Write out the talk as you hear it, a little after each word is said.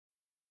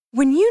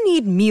When you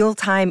need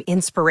mealtime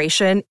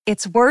inspiration,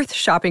 it's worth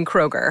shopping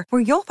Kroger,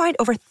 where you'll find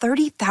over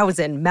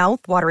 30,000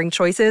 mouth-watering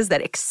choices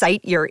that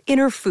excite your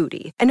inner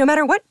foodie. And no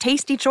matter what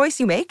tasty choice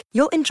you make,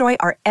 you'll enjoy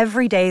our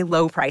everyday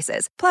low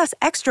prices, plus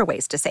extra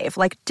ways to save,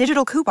 like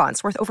digital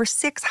coupons worth over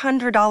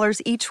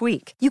 $600 each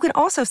week. You can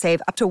also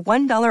save up to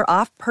 $1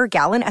 off per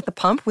gallon at the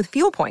pump with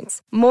fuel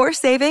points. More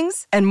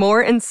savings and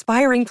more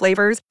inspiring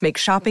flavors make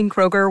shopping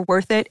Kroger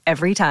worth it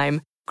every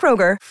time.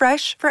 Kroger,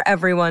 fresh for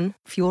everyone.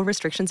 Fuel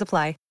restrictions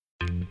apply.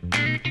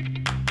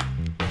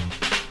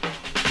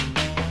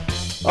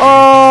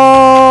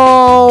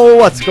 Oh,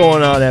 what's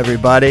going on,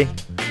 everybody?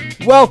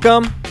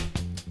 Welcome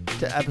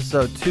to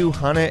episode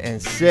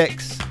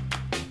 206 of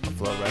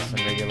Flow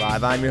Wrestling Radio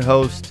Live. I'm your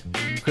host,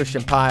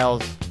 Christian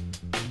Piles,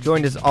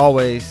 joined as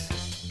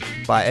always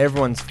by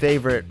everyone's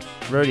favorite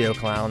rodeo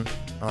clown.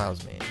 Oh, that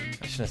was me.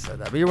 I shouldn't have said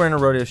that, but you're wearing a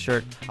rodeo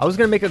shirt. I was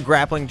going to make a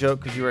grappling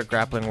joke because you were at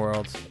Grappling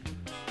Worlds,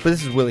 but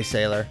this is Willie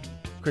Saylor,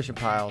 Christian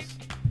Piles.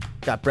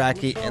 Got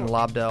Bracky and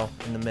Lobdell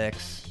in the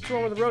mix. What's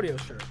wrong with the rodeo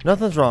shirt?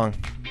 Nothing's wrong.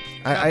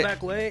 I got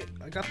back late.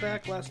 I got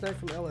back last night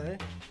from LA. Oh,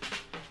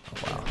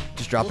 wow.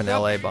 Just dropping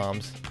LA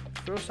bombs.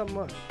 Throw something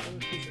on. Throw a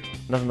t-shirt on.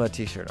 Nothing but a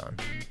t-shirt on.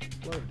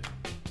 Loaded.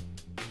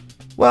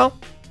 Well,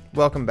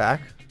 welcome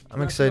back.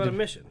 I'm excited. On a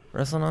mission.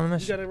 Wrestling on a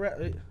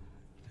mission.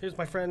 Here's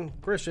my friend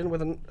Christian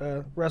with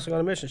a Wrestling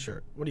on a Mission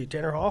shirt. What are you,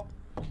 Tanner Hall?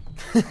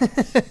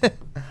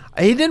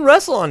 He didn't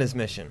wrestle on his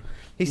mission.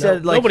 He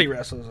said like nobody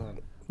wrestles on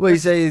it. Well, he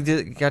said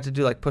he got to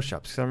do like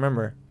push-ups. 'Cause I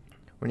remember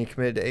when he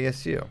committed to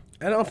ASU.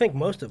 I don't think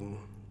most of them.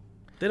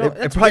 They don't.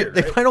 They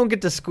probably don't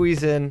get to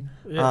squeeze in,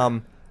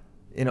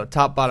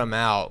 top bottom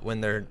out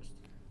when they're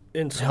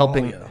in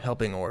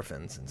helping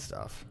orphans and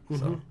stuff. Mm-hmm.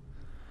 So,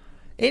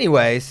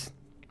 anyways,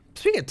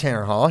 speaking of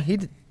Tanner Hall,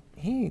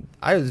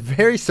 I was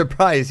very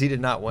surprised he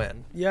did not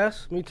win.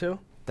 Yes, me too.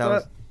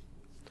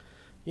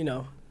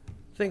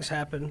 Things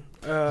happen.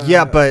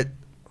 But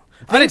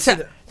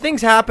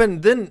things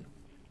happen. Then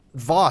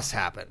Voss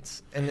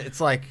happens, and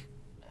it's like.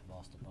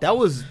 That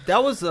was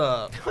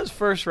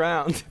first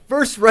round.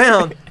 First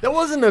round. That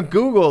wasn't a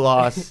Google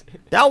loss.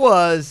 That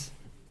was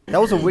a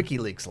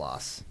WikiLeaks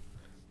loss.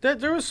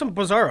 There was some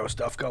bizarro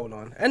stuff going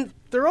on, and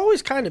there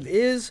always kind of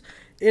is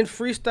in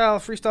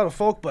freestyle to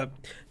folk. But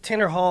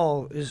Tanner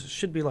Hall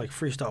should be like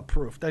freestyle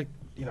proof. That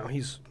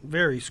he's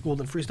very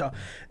schooled in freestyle.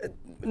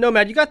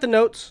 Nomad, you got the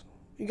notes?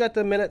 You got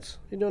the minutes?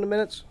 You doing the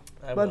minutes,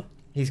 bud?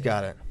 He's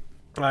got it.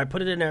 All right,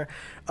 put it in there.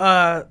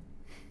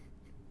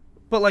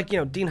 But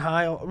Dean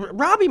Heil,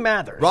 Robbie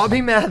Mathers.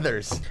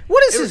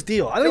 What is his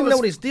deal? I don't even know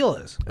what his deal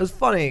is. It was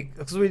funny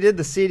because we did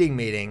the seating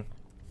meeting,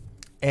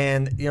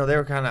 and they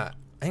were kind of. I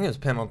think it was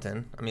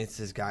Pendleton. I mean, it's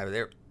his guy. But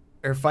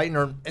they're fighting,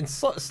 and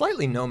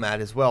slightly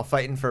Nomad as well,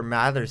 fighting for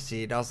Mathers'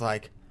 seat. I was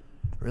like,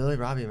 really,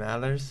 Robbie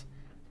Mathers?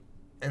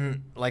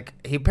 And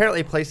he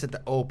apparently placed at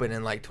the Open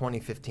in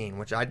 2015,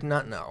 which I did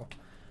not know.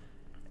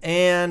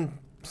 And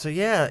so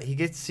he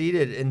gets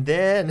seated, and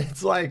then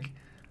it's like.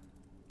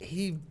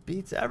 He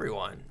beats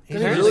everyone.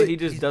 He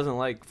just doesn't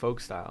like folk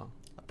style.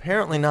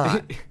 Apparently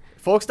not.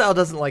 Folk style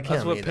doesn't like him.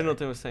 That's what either.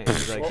 Pendleton was saying.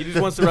 He's like, he just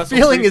wants to wrestle. The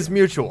feeling is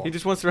mutual. He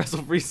just wants to wrestle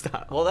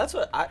freestyle. Well, that's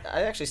what I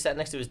actually sat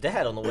next to his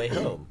dad on the way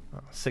home.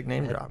 Sick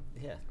name drop.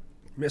 Yeah,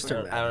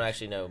 Mr. I don't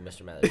actually know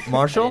Mr. Mathers.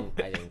 Marshall?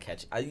 I didn't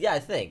catch it. Yeah, I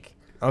think.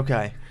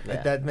 Okay,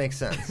 Yeah. that makes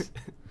sense.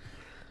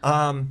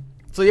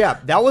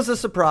 That was a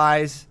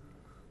surprise.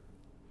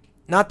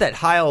 Not that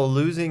Heil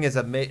losing is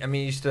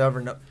you still never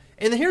know.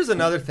 And here's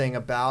another thing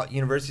about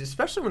universities,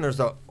 especially when there's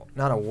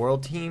not a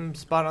world team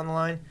spot on the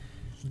line.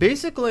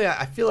 Basically,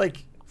 I feel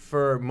like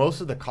for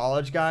most of the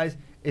college guys,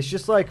 it's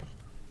just kind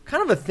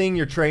of a thing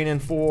you're training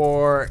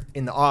for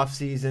in the off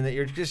season that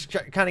you're just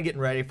kind of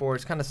getting ready for.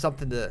 It's kind of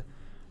something to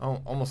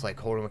almost like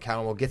hold them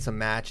accountable, get some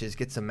matches,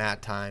 get some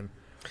mat time,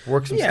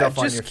 work some stuff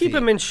on your feet. Just keep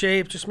them in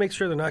shape. Just make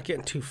sure they're not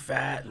getting too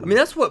fat. I mean,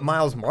 that's what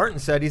Miles Martin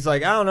said. He's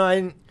like, I don't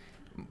know,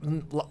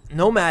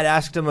 Nomad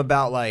asked him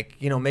about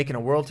making a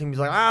world team. He's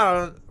like,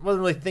 I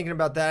wasn't really thinking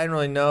about that. I didn't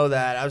really know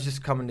that. I was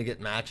just coming to get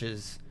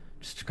matches,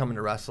 just coming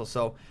to wrestle.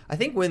 So I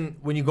think when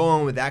you go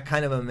in with that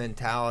kind of a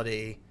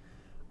mentality,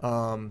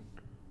 I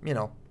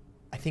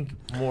think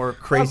more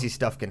crazy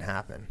stuff can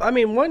happen. I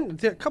mean,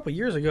 a couple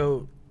years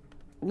ago,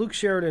 Luke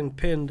Sheridan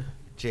pinned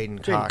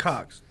Jaden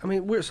Cox. I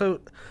mean,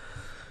 so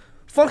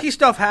funky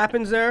stuff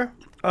happens there.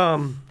 I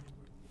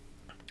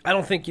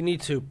don't think you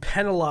need to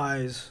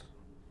penalize.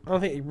 I don't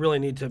think you really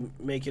need to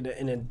make it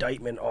an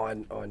indictment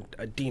on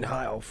Dean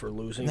Heil for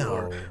losing,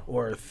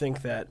 or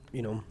think that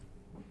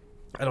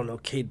I don't know,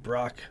 Cade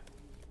Brock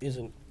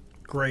isn't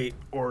great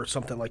or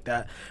something like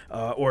that,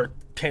 or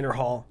Tanner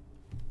Hall.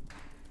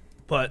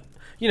 But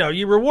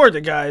you reward the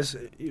guys.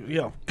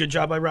 Good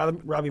job by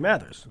Robbie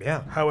Mathers.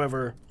 Yeah.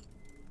 However,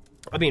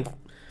 I mean,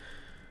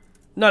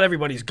 not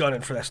everybody's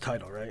gunning for this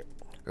title, right?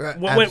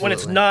 When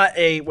it's not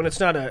a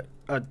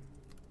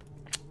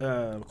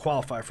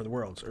qualifier for the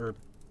Worlds or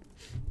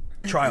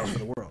trials for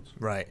the Worlds.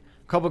 Right.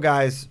 A couple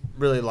guys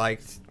really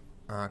liked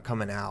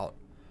coming out.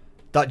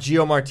 Thought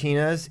Gio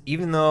Martinez,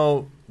 even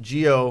though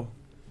Gio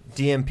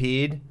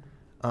DMP'd,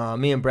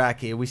 me and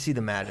Bracky, we see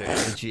the magic of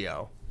the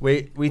Gio.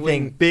 We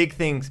think big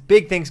things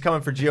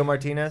coming for Gio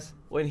Martinez.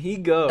 When he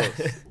goes,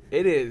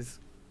 it is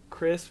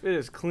crisp. It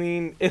is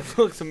clean. It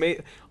looks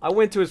amazing. I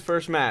went to his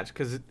first match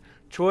because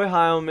Troy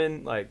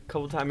Heilman, like a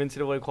couple time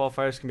NCAA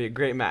qualifiers, can be a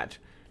great match.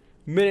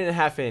 Minute and a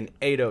half in,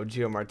 8-0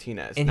 Gio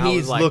Martinez. And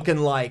he's looking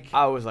like...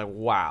 I was like,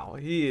 wow,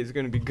 he is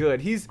going to be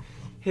good. He's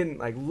hitting,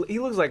 like, he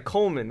looks like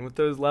Coleman with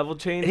those level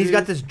changes. And he's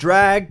got this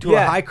drag to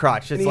a high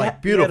crotch. It's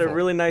like beautiful. He had a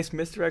really nice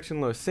misdirection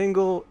low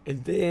single,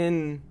 and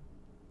then...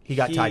 He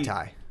got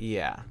tie-tie.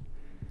 Yeah.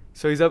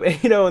 So he's up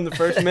 8-0 in the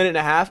first minute and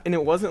a half, and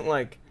it wasn't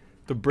like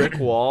the brick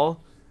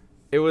wall.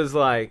 It was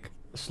like...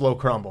 Slow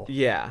crumble.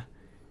 Yeah.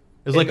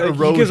 It was like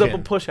erosion. He gives up a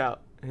push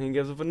out, and he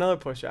gives up another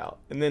push out,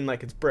 and then,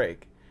 like, it's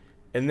break.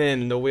 And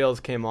then the wheels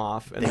came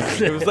off, and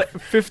it was like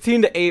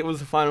 15-8 was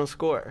the final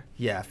score.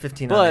 Yeah,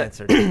 15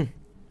 unanswered.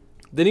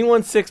 Then he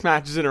won 6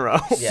 matches in a row.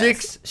 Yes.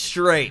 6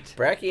 straight.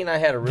 Bracky and I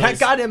had a really...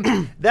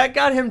 That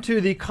got him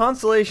to the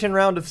consolation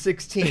round of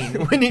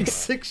 16, winning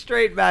 6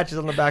 straight matches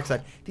on the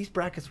backside. These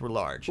brackets were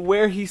large.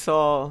 Where he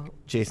saw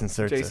Jason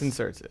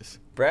Surtis.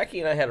 Bracky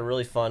and I had a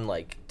really fun,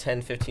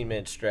 10-15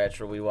 minute stretch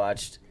where we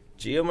watched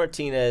Gio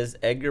Martinez,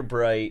 Edgar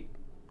Bright,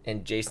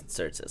 and Jason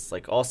Surtis.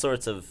 Like, all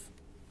sorts of...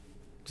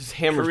 Just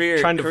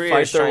hammers trying to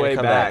fight their way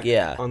back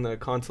on the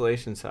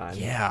consolation side.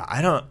 Yeah,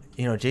 I don't...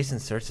 Jason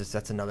Surtis,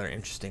 that's another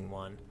interesting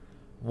one.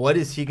 What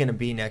is he going to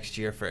be next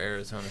year for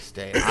Arizona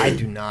State? I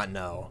do not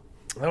know.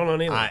 I don't know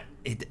neither.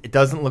 It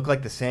doesn't look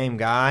like the same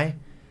guy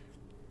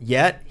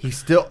yet. He's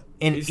still...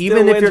 And he even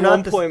still if you're wins not...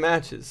 one-point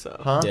matches, so...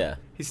 Huh? Yeah.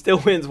 He still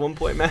wins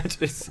 1-point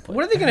matches.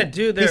 What are they going to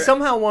do there? He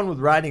somehow won with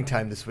riding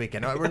time this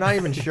weekend. We're not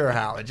even sure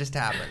how. It just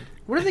happened.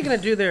 What are they going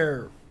to do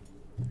there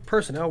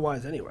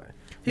personnel-wise anyway?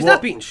 He's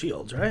not beating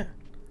Shields, right?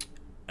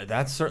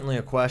 That's certainly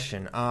a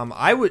question.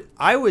 I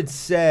would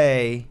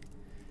say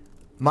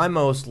my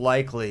most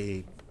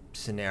likely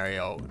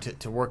scenario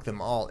to work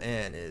them all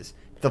in is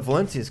if the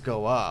Valencias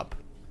go up,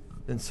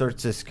 then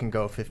Surtis can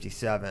go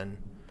 57,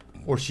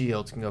 or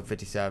Shields can go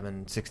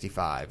 57,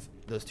 65.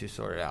 Those two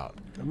sorted out.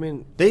 I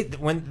mean,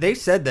 when they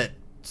said that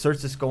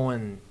Surtis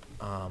going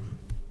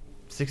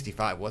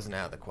 65 wasn't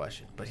out of the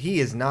question, but he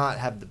is not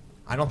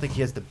I don't think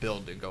he has the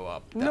build to go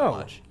up that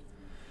much.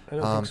 I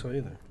don't think so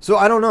either. So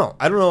I don't know.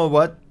 I don't know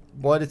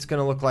what it's going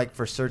to look like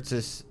for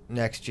Surtis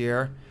next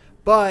year.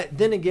 But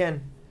then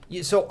again,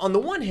 so on the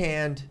one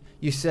hand,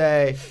 you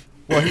say,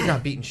 well, he's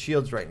not beating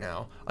Shields right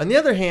now. On the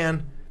other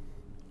hand,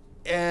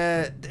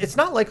 it's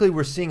not likely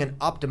we're seeing an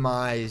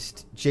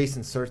optimized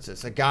Jason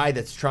Surtis, a guy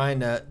that's trying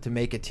to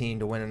make a team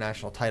to win a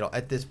national title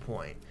at this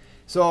point.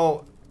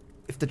 So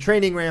if the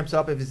training ramps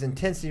up, if his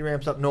intensity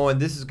ramps up, knowing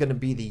this is going to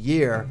be the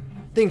year,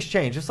 things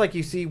change. Just like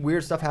you see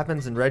weird stuff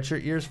happens in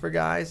redshirt years for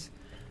guys,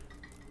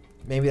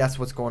 maybe that's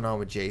what's going on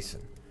with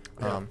Jason.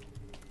 Yeah.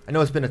 I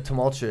know it's been a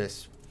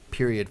tumultuous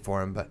period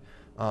for him, but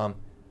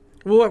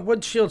well, what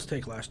did Shields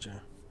take last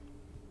year?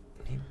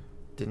 he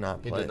did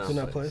not play. Did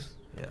not play?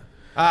 Yeah.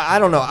 I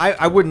don't know.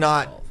 I would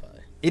not.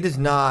 It is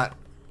not.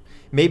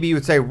 Maybe you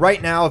would say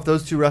right now, if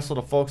those two wrestled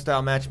a folk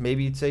style match,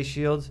 maybe you'd say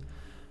Shields.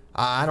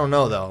 I don't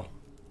know though.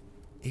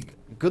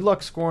 Good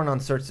luck scoring on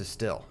Surtis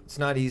still. It's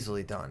not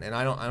easily done, and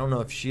I don't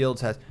know if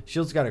Shields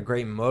got a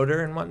great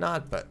motor and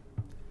whatnot, but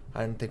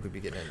I didn't think we'd be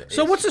getting into it.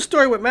 So what's the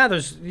story with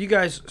Mathers? You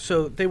guys,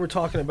 so they were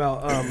talking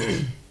about,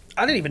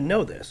 I didn't even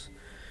know this.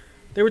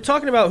 They were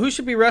talking about who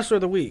should be Wrestler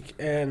of the Week,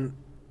 and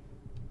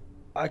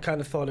I kind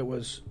of thought it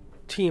was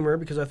Teamer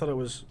because I thought it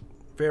was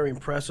very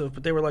impressive,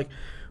 but they were like,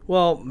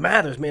 well,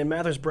 Mathers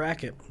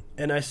bracket.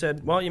 And I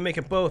said, why don't you make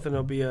it both, and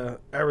it'll be a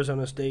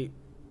Arizona State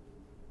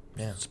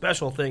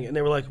special thing. And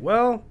they were like,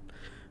 well,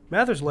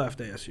 Mathers left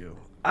ASU.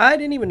 I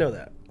didn't even know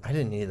that. I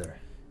didn't either.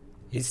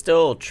 He's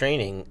still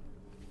training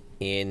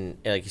he's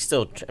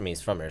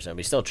from Arizona, but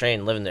he's still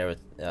training, living there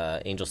with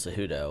Angel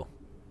Cejudo.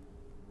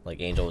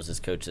 Like, Angel was his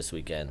coach this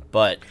weekend.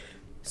 But,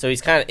 so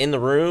he's kind of in the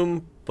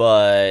room,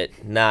 but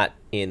not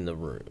in the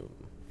room.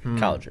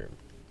 College room.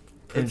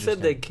 It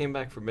said they came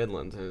back for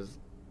Midlands, and his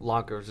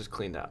locker was just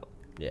cleaned out.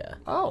 Yeah.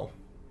 Oh.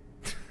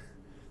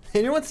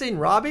 Anyone seen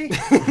Robbie?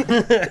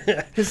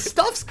 His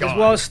stuff's gone.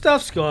 Well, his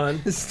stuff's gone.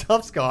 His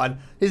stuff's gone.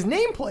 His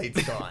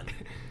nameplate's gone.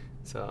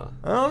 So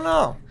I don't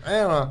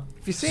know.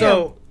 If you see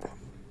him.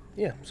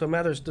 So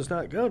Mathers does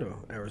not go to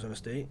Arizona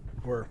State,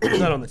 or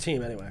not on the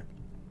team anyway.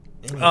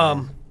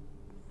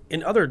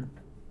 In other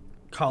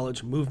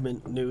college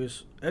movement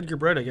news, Edgar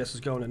Bright, I guess, is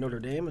going to Notre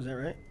Dame. Is that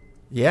right?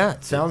 Yeah,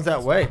 it sounds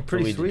that way.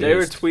 Pretty sweet. They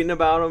were tweeting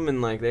about him,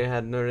 and they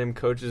had Notre Dame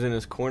coaches in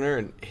his corner,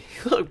 and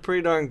he looked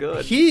pretty darn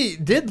good. He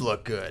did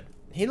look good.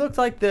 He looked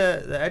like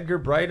the Edgar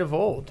Bright of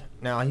old.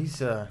 Now he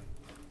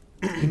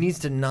needs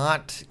to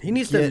not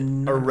get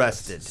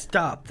arrested.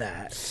 Stop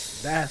that.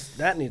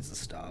 That needs to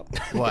stop.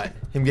 What?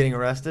 Him getting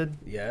arrested?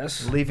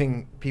 Yes.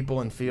 Leaving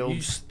people in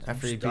fields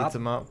after he beats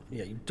them up?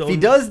 Yeah, you don't. If he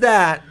does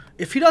that,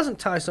 if he doesn't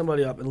tie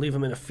somebody up and leave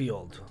him in a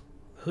field,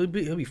 he'll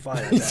be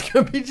fine. He's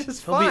going to be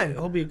just fine.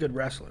 He'll be a good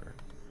wrestler.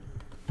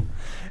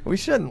 We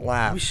shouldn't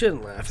laugh. We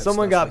shouldn't laugh.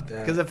 Someone got,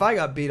 because if I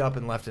got beat up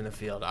and left in a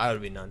field, I would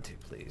be none too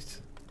pleased.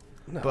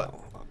 No, but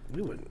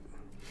we wouldn't.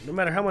 No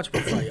matter how much we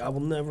fight, I will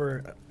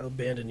never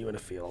abandon you in a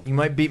field. You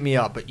might beat me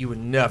up, but you would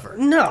never,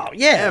 No,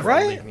 yeah, ever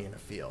right? leave me in a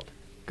field.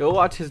 Go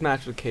watch his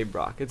match with K.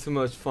 Brock. It's the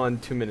most fun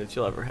 2 minutes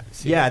you'll ever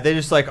see. Yeah, they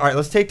just like, all right,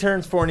 let's take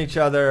turns foring each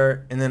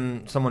other, and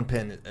then someone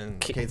pin it. And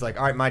Kate's like,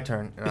 all right, my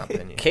turn, and I'll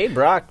pin you. K.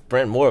 Brock,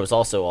 Brent Moore was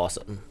also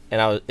awesome.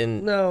 And I was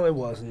in. No, it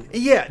wasn't.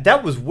 Yeah,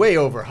 that was way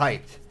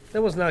overhyped.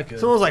 That was not good.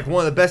 Someone was like,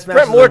 one of the best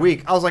matches of Moore- the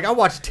week. I was like, I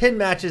watched 10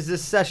 matches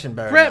this session,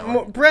 Barry.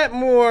 Brett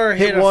Moore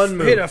Hit hit, one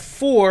move. hit a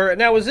 4,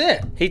 and that was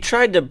it. He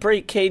tried to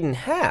break Cade in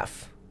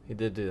half. He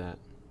did do that.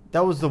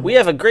 That was the. We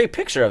have a great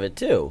picture of it,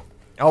 too.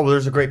 Oh, well,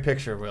 there's a great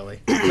picture, really.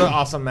 It's an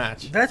awesome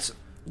match. That's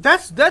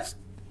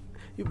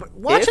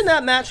watching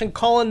that match and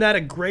calling that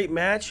a great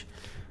match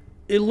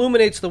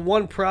illuminates the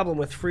one problem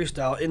with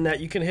freestyle in that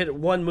you can hit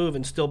one move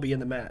and still be in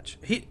the match.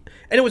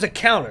 And it was a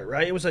counter,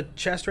 right? It was a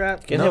chest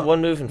wrap. You can hit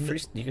one move in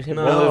free. You can hit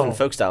one No. move in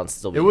folk style and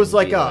still. It was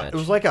like be in the a match. it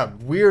was like a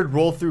weird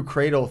roll through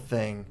cradle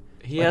thing.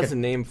 He Like has a a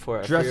name for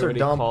it. I Dresser forget what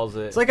dump. he calls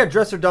it. It's like a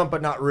dresser dump,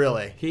 but not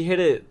really. He hit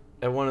it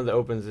at one of the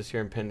opens this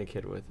year and pinned a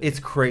kid with it. It's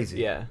crazy.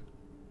 Yeah.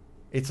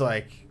 It's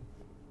like,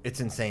 it's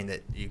insane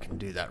that you can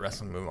do that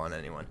wrestling move on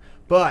anyone.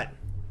 But,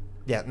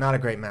 yeah, not a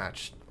great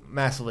match.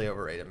 Massively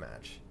overrated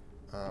match.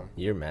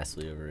 You're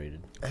massively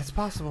overrated. That's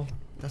possible.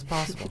 That's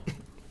possible.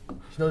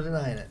 There's no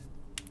denying it.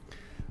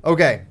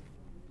 Okay.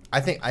 I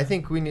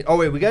think we need... Oh,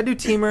 wait. We got to do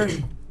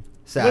Teamer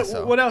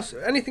Sasso. What else?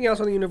 Anything else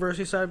on the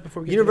university side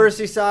before we get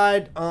University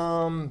side,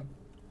 not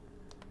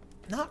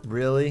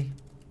really.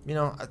 You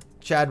know,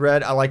 Chad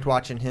Red, I liked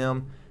watching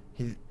him.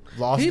 He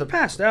lost He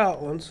passed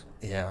out once.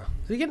 Yeah.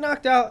 Did he get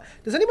knocked out?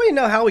 Does anybody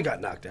know how he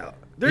got knocked out?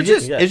 They're It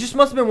just just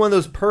must have been one of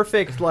those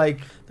perfect, like,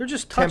 they're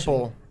just touching.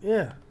 temple.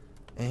 Yeah.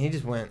 And he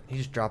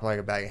just dropped like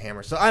a bag of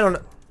hammers. So I don't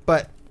know.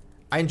 But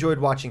I enjoyed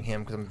watching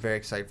him because I'm very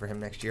excited for him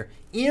next year.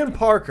 Ian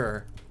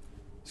Parker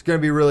is going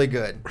to be really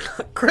good.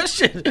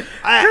 Christian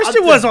I'll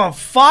was on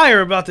fire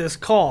about this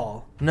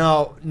call.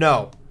 No. I'm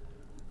No,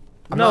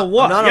 not-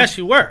 what? I'm not Yes,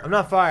 you were. I'm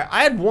not fired.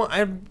 I had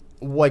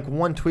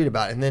one tweet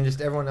about it, and then just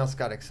everyone else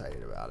got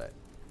excited about it.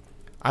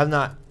 I'm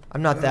not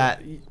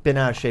that been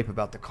out of shape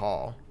about the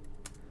call.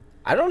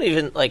 I don't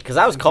even like because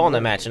I was calling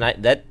that match,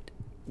 and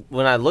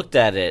when I looked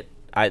at it,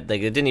 it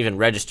didn't even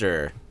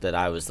register that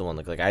I was the one.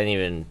 Like I didn't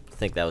even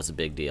think that was a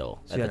big deal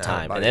So at you the had an time,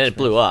 out-of-body and then it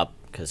experience. blew up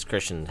because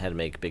Christian had to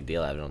make a big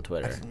deal out of it on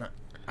Twitter.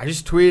 I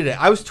just tweeted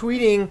it. I was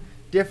tweeting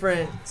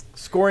different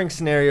scoring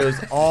scenarios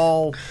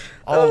all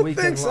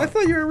weekend long. I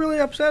thought you were really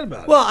upset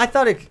about it. Well, I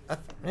thought I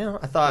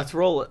thought. Let's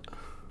roll it.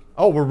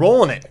 Oh, we're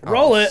rolling it.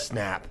 Roll Oh, it.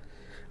 Snap.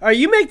 All right,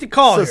 you make the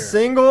call It's a here.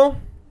 single.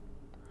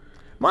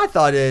 My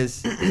thought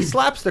is he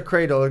slaps the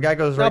cradle. The guy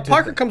goes Now right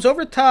Parker to comes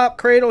over the top,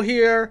 cradle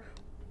here.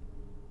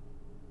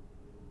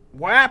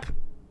 Whap.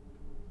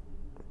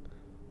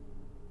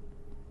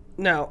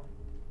 Now,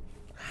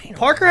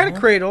 Parker had a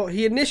cradle.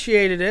 He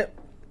initiated it.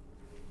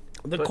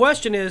 The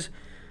question is,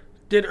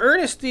 did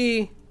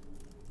Ernesty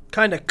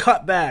kind of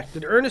cut back?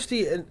 Did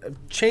Ernesty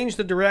change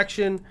the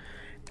direction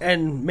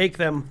and make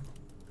them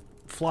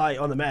fly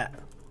on the mat?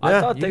 Yeah,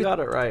 I thought you they could- got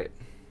it right.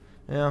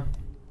 Yeah.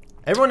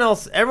 There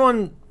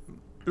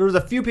was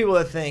a few people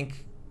that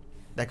think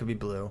that could be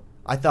blue.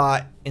 I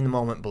thought in the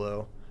moment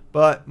blue.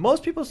 But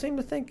most people seem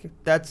to think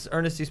that's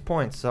Ernesty's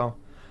point, so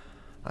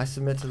I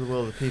submit to the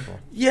will of the people.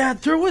 Yeah,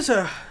 there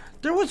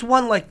was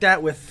one like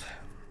that with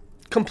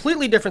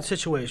completely different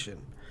situation,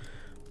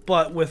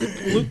 but with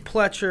Luke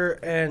Pletcher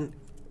and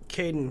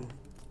Caden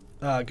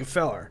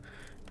Gefeller,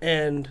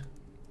 and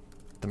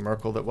The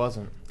Merkel that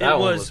wasn't. That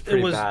one was- was it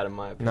pretty was- bad in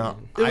my opinion.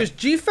 No. it was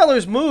G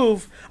Feller's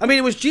move. I mean,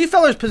 it was G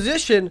Feller's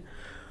position,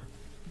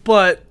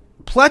 but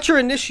Pletcher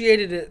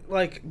initiated it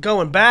like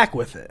going back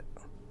with it.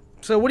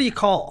 So what do you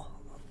call?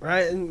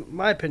 Right? In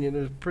my opinion,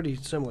 there's pretty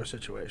similar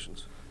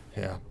situations.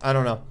 Yeah, I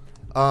don't know.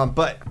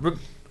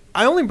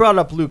 I only brought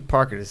up Luke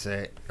Parker to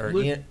say, or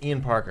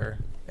Ian Parker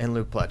and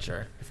Luke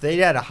Pletcher. If they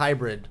had a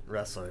hybrid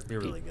wrestler, it'd be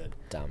really good.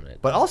 Dominant.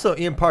 But also,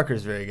 Ian Parker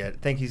is very good. I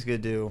think he's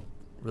going to do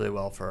really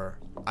well for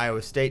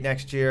Iowa State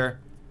next year.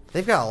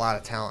 They've got a lot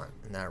of talent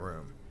in that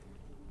room,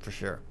 for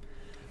sure.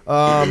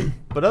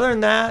 But other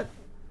than that,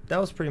 that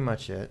was pretty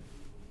much it.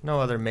 No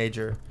other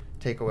major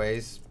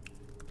takeaways.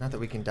 Not that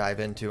we can dive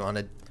into on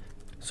a...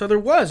 So there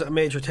was a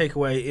major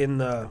takeaway in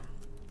the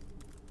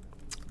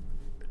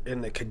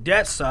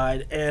cadet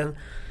side, and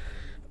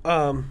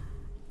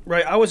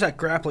right, I was at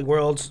Grappling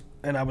Worlds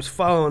and I was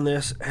following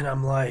this, and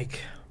I'm like,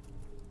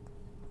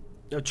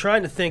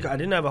 trying to think. I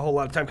didn't have a whole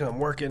lot of time because I'm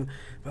working.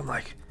 But I'm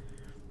like,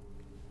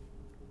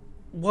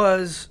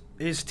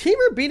 is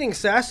Teamer beating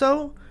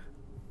Sasso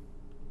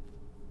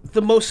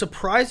the most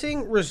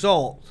surprising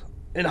result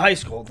in high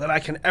school that I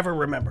can ever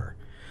remember?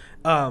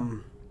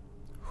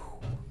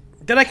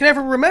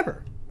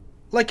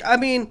 Like, I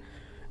mean,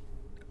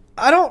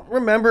 I don't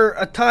remember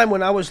a time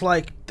when I was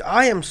like,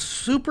 I am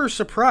super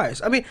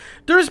surprised. I mean,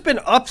 there's been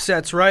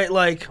upsets, right?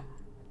 Like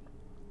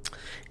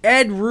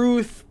Ed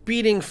Ruth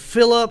beating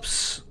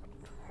Phillips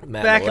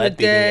Matt back in the Millett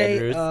beating Ed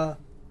day.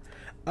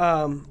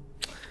 Ruth.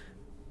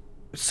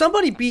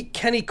 Somebody beat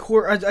Kenny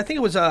Court. I think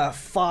it was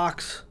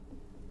Fox.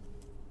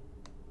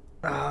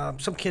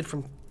 Some kid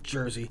from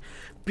Jersey,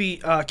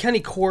 beat Kenny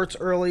Courts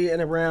early in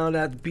a round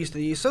at the Beast of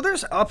the East. So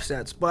there's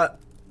upsets, but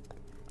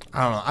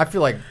I don't know. I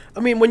feel like I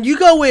mean, when you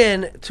go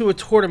in to a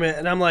tournament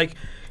and I'm like,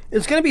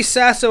 it's going to be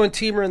Sasso and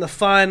Teamer in the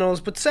finals,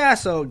 but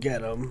Sasso will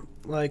get them.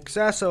 Like,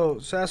 Sasso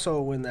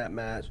will win that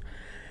match.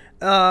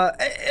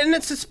 And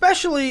it's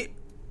especially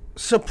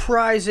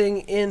surprising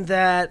in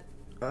that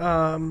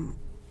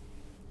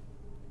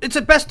it's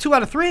a best 2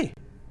 out of 3.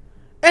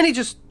 And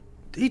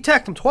he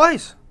tacked him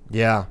twice.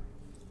 yeah.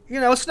 You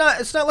know, it's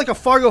not like a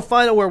Fargo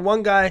final where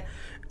one guy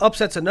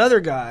upsets another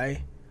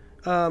guy.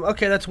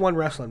 Okay, that's one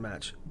wrestling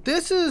match.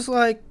 This is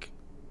like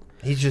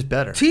He's just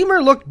better.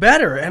 Teamer looked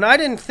better, and I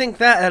didn't think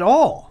that at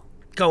all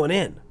going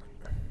in.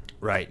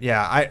 Right.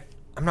 Yeah.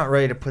 I'm not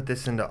ready to put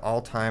this into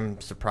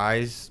all-time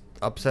surprise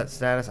upset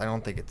status. I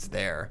don't think it's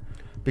there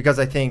because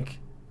I don't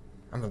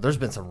know. There's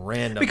been some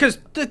random Because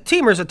the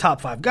Teamer's a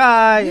top 5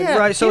 guy, yeah,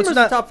 right? So Teamer's it's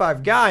not a top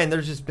 5 guy, and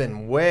there's just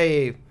been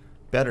way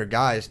better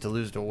guys to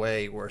lose to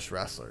way worse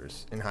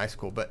wrestlers in high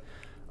school. But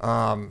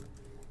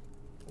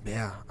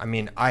yeah, I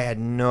mean, I had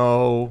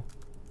no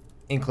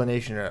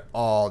inclination at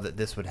all that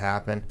this would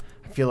happen.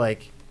 I feel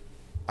like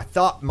I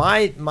thought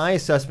my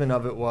assessment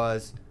of it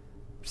was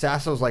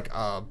Sasso's like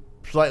a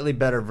slightly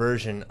better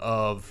version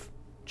of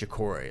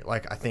Ja'Cory.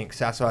 Like, I think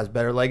Sasso has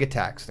better leg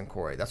attacks than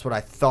Corey. That's what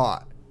I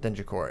thought than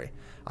Ja'Cory.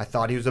 I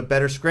thought he was a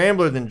better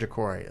scrambler than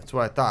Ja'Cory. That's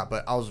what I thought,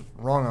 but I was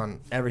wrong on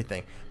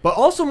everything. But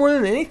also, more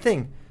than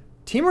anything,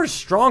 Teamer's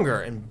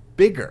stronger and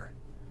bigger.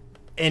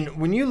 And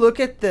when you look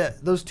at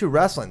those two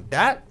wrestling,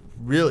 that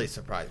really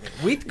surprised me.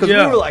 Because we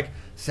were like,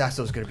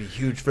 Sasso's going to be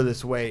huge for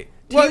this weight.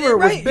 Teamer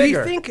was bigger.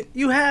 You think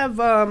you have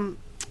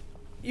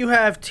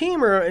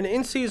Teamer in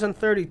in-season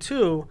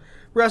 32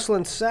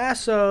 wrestling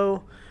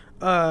Sasso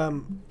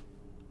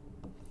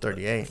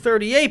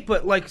 38,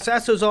 but like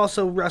Sasso's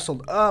also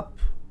wrestled up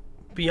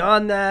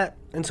beyond that,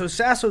 and so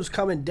Sasso's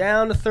coming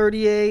down to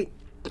 38,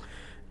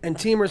 and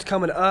Teamer's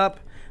coming up.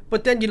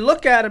 But then you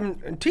look at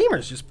him, and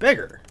Teamer's just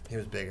bigger. He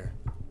was bigger.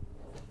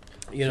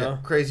 You know,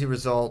 crazy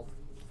result.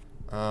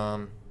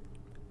 There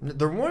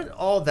weren't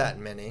all that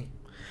many.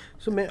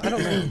 So I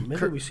don't know.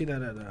 Maybe we see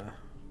that at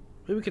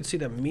maybe we could see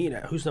them meet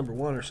at Who's Number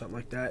One or something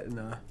like that.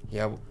 And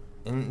yeah,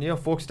 and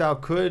folk style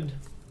could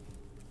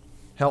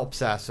help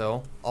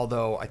Sasso,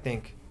 although I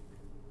think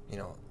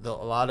a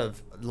lot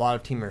of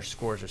Teamer's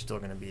scores are still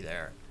going to be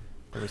there.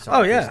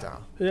 Oh yeah,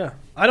 yeah.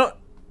 I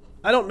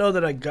don't know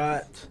that I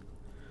got.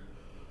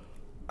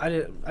 I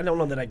don't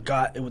know that I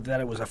got it,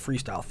 that it was a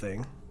freestyle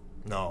thing.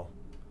 No,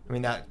 I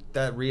mean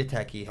that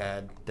re-attack he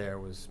had there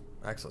was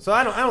excellent. So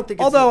I don't think.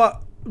 It's Although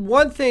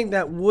one thing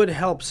that would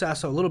help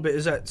Sasso a little bit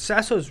is that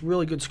Sasso's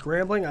really good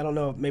scrambling. I don't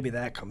know if maybe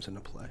that comes into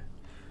play.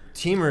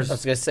 Teamer's. I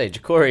was gonna say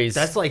Ja'Cory's.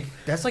 That's like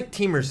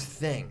Teamer's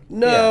thing.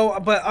 No,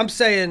 but I'm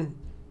saying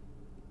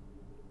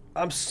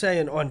on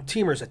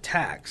Teamer's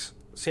attacks,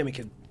 Sammy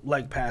could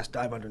leg pass,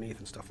 dive underneath,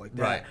 and stuff like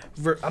that.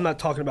 Right. I'm not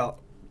talking about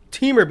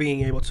Teamer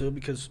being able to,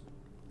 because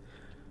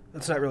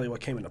that's not really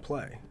what came into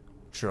play.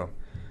 True.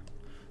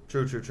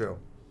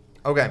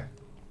 Okay.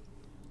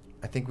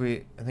 I think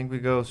we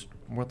go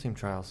World Team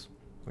Trials.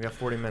 We got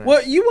 40 minutes.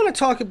 Well, you want to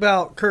talk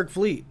about Kirk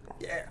Fleet?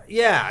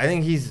 Yeah, I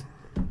think he's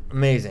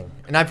amazing,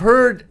 and I've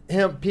heard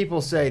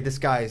people say this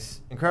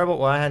guy's incredible.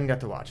 Well, I hadn't got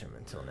to watch him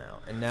until now,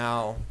 and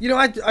now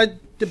I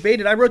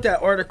debated. I wrote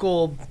that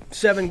article,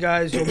 7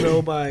 guys you'll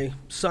know by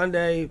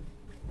Sunday,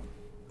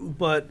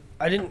 but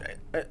I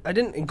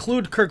didn't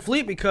include Kirk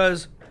Fleet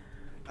because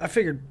I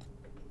figured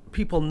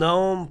people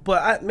know him,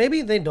 but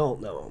maybe they don't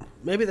know him.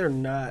 Maybe they're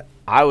not.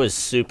 I was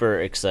super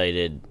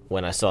excited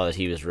when I saw that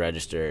he was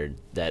registered,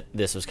 that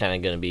this was kind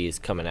of going to be his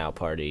coming out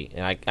party.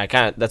 And I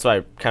kind of, that's why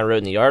I kind of wrote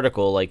in the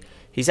article, like,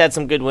 he's had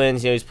some good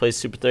wins. He's placed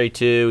Super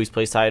 32. He's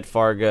placed high at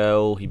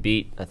Fargo. He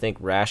beat, I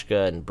think,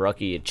 Rashka and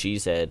Brucky at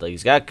Cheesehead. Like,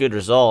 he's got good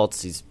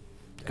results. He's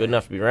good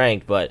enough to be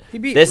ranked, but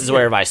this is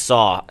where I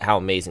saw how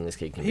amazing this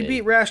kid can be. He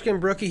beat Rashka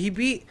and Brucky. He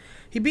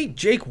beat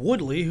Jake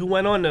Woodley, who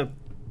went on to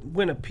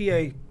win a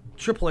PA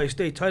AAA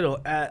state title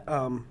at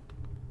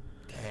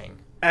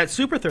at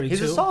Super 32.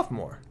 He's a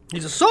sophomore.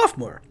 He's a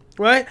sophomore,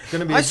 right?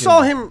 Gonna be I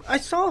saw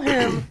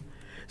him.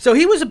 So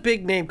he was a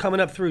big name coming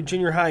up through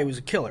junior high. He was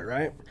a killer,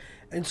 right?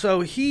 And so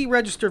he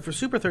registered for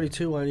Super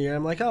 32 one year.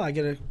 I'm like, oh, I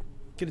get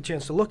a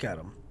chance to look at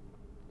him.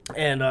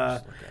 And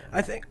I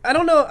think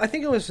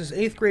it was his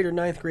 8th grade or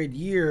 9th grade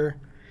year,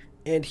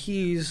 and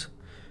he's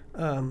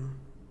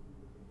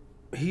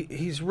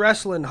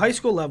wrestling high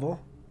school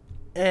level,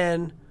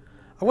 and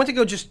I went to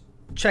go just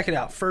check it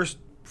out. First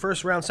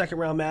round, second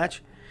round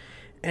match.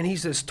 And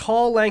he's this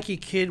tall, lanky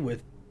kid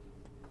with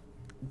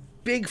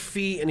big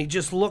feet, and he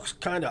just looks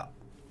kind of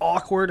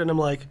awkward. And I'm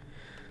like,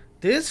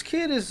 this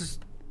kid's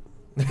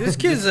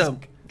a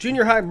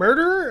junior high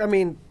murderer? I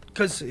mean,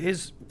 because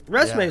his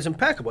resume is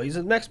impeccable. He's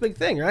the next big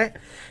thing, right?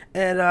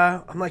 And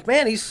I'm like,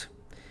 man, he's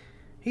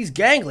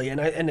gangly.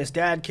 And his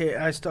dad,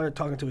 I started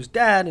talking to his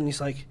dad, and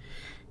he's like,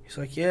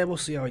 yeah, we'll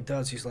see how he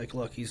does. He's like,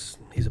 look, he's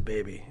a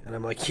baby. And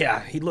I'm like,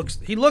 yeah, he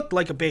looked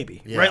like a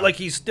baby, right? Like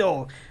he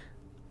still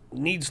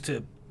needs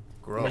to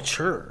grow,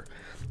 mature.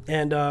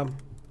 And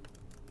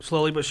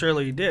Slowly but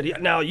surely he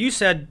did. Now, you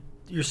said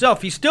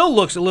yourself he still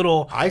looks a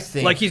little I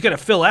think- like he's going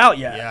to fill out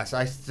yet. Yes,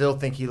 I still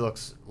think he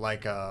looks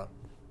like a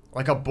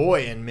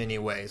boy in many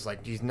ways.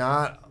 Like he's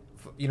not,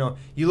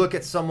 you look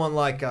at someone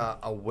like a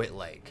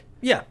Whitlake.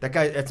 Yeah. That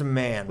guy, that's a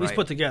man. He's right?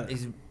 put together.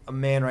 He's a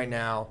man right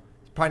now.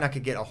 He's probably not gonna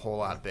get a whole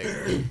lot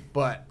bigger.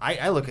 But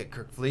I look at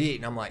Kirk Fleet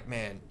and I'm like,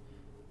 man.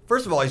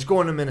 First of all, he's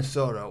going to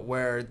Minnesota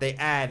where they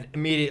add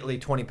immediately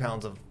 20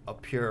 pounds of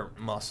pure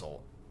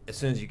muscle as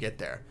soon as you get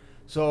there.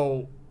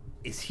 So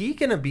is he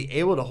gonna be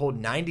able to hold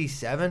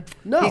 97?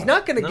 No. He's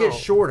not gonna No. get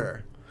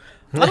shorter.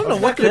 I don't know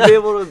He's what not going to be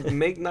able to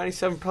make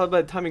 97 probably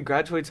by the time he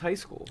graduates high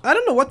school. I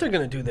don't know what they're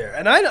going to do there.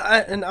 And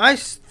I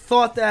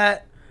thought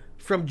that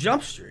from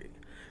Jump Street.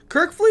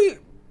 Kirk Fleet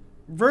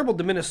verbaled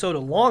to Minnesota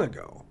long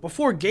ago,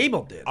 before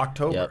Gable did.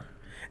 October. Yep.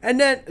 And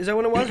then, is that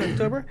when it was,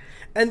 October?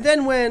 And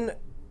then when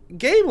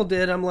Gable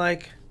did, I'm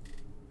like,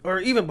 or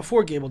even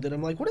before Gable did,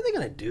 I'm like, what are they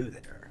going to do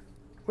there?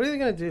 What are they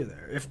going to do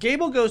there? If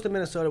Gable goes to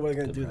Minnesota, what are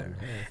they going to do there?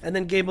 And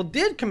then Gable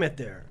did commit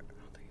there.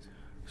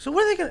 So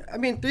what are they going to, I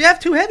mean, they have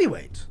two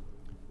heavyweights.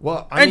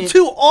 Well, I mean,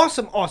 Two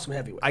awesome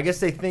heavyweights. I guess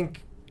they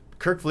think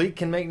Kirk Fleet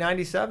can make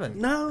 97.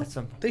 No, At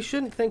some point. they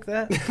shouldn't think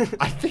that.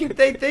 I think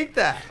they think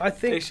that. I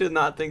think They should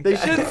not think They that.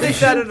 shouldn't they think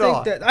that shouldn't at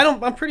all. think that.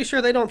 I'm pretty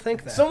sure they don't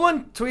think that.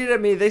 Someone tweeted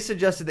at me. They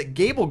suggested that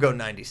Gable go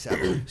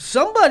 97.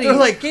 Somebody, They're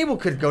like, Gable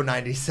could go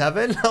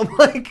 97. I'm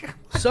like,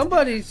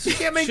 somebody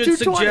can't make should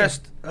 220.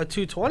 suggest a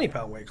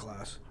 220-pound weight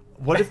class.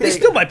 what if They they?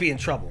 still might be in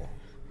trouble.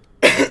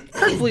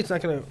 Kirk Fleet's not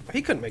gonna.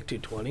 He couldn't make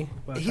 220.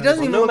 by the He time- doesn't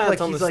Well, even look Nomad's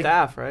like on he's the like.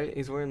 staff, right?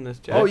 He's wearing this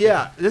jacket. Oh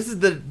yeah, this is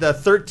the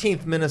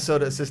 13th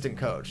Minnesota assistant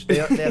coach. They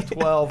have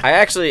 12.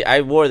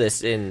 I wore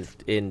this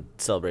in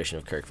celebration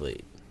of Kirk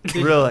Fleet.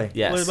 Really?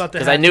 Yes, What about the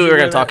because hat? I knew Did we you were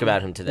going wear to talk that?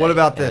 about him today. What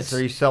about and this? it's-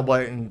 Are you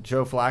celebrating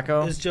Joe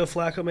Flacco? Is Joe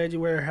Flacco made you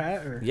wear a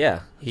hat? Or?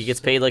 Yeah, he gets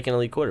paid like an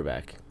elite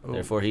quarterback. Ooh.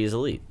 Therefore, he is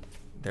elite.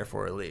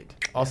 Therefore elite.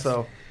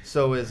 Also,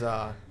 so is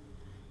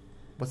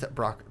what's that?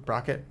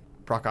 Brockett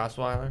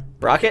Osweiler.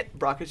 Brockett?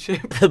 Brocket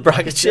ship. The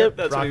Brockett ship?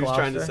 That's what he was Brock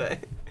trying to Lobster? say.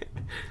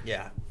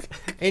 Yeah.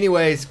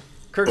 Anyways,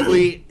 Kirk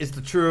Fleet is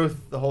the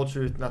truth, the whole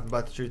truth, nothing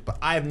but the truth. But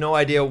I have no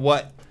idea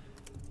what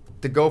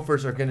the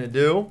Gophers are going to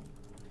do.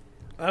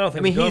 I don't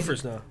think I mean, the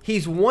Gophers know.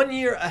 he's 1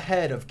 year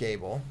ahead of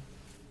Gable,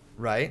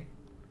 right?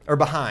 Or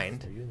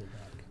behind.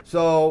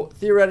 So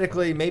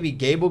theoretically, maybe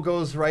Gable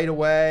goes right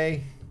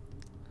away,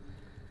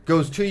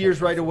 goes 2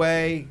 years right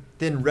away,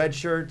 then red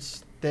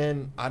shirts.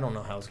 Then I don't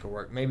know how it's gonna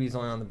work. Maybe he's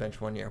only on the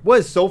bench 1 year. What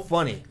is so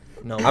funny?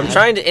 No, I'm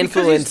trying to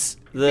influence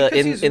because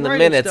he's in the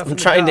writing minutes. stuff I'm in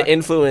the trying to doc.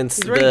 influence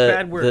He's writing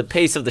bad the words.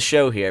 pace of the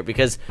show here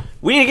because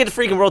we need to get to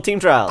freaking World Team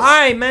Trials. All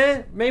right,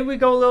 man. Maybe we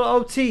go a little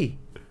OT.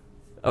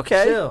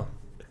 Okay. Chill.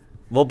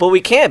 Well, but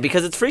we can't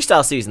because it's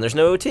freestyle season. There's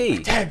no OT.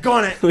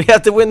 Daggone it. We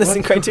have to win this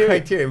in What's the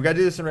criteria. We got to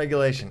do this in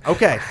regulation.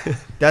 Okay.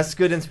 That's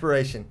good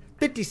inspiration.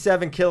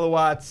 57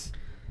 kilowatts.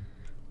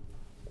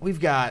 We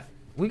got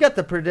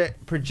the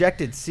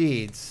projected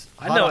seeds.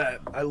 I know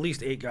at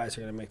least 8 guys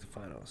are gonna make the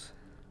finals.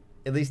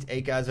 At least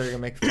 8 guys are going to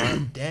make the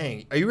final.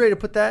 Dang. Are you ready to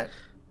put that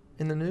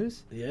in the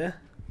news? Yeah.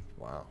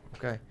 Wow.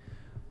 Okay.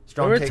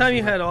 Remember the takes time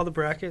you from- had all the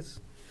brackets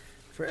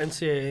for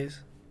NCAAs?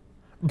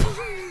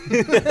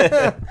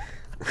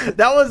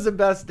 That was the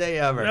best day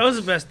ever. That was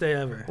the best day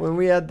ever. When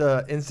we had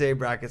the NCAA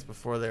brackets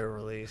before they were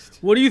released.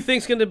 What do you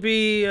think's gonna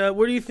be?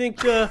 Where do you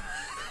think? What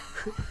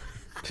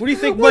do you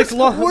think Where's- Mike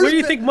Long? Where where's do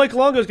you the- think Mike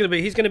Longo's gonna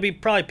be? He's gonna be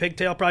probably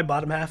pigtail, probably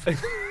bottom half.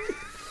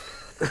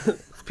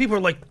 People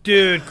are like,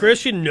 dude,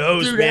 Christian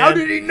knows, Dude, man. how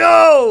did he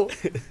know?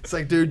 It's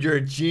like, dude, you're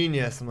a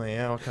genius. I'm like,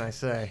 yeah, what can I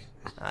say?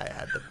 I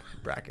had the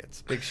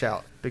brackets. Big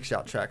shout,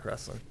 track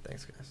wrestling.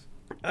 Thanks, guys.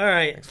 All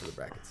right, Thanks for the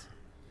brackets.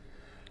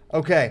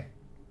 Okay.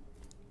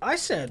 I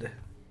said,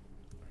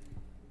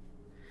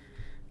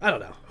 I don't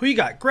know who you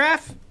got.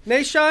 Graf,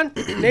 Nashon,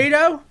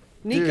 NATO,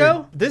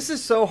 Nico. Dude, this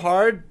is so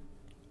hard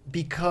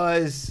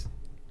because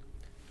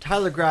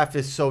Tyler Graff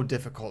is so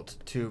difficult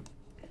to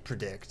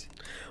predict.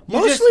 You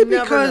just Mostly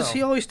never because know.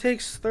 he always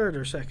takes third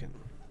or second.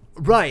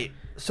 Right.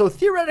 So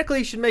theoretically,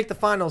 he should make the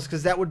finals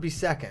because that would be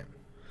second.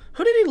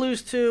 Who did he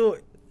lose to?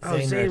 Oh,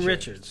 Zane Zane Richards.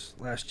 Richards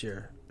last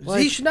year.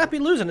 Like- he should not be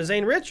losing to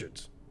Zane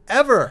Richards.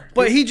 Ever.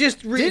 But he just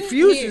Didn't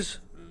refuses.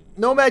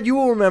 Nomad, you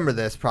will remember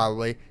this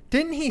probably.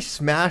 Didn't he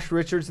smash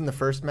Richards in the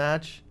first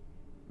match?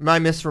 Am I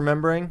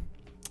misremembering?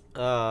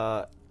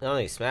 I don't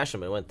think he smashed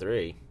him, but it went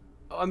 3.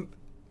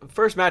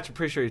 First match, I'm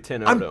pretty sure he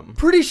 10-0'd I'm him.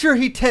 pretty sure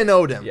he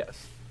 10-0'd him.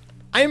 Yes.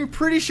 I'm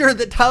pretty sure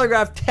that Tyler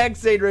Graff tagged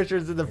Zane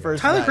Richards in the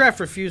first Tyler match. Graff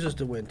refuses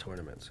to win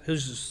tournaments.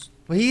 Who's just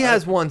Well, he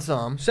has won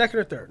some. second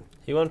or third?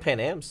 He won Pan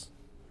Am's.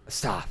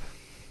 Stop.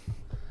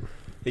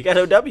 He got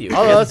OW.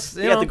 Oh, that's,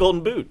 he you got know. the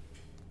golden boot.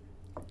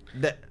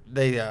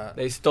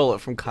 They stole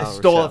it from Kyle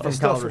stole Rochelle. it from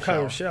Stole Kyle it from Rochelle.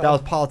 Kyle Rochelle. That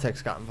was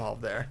politics got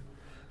involved there.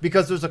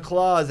 Because there's a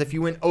clause, if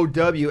you win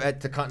OW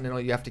at the Continental,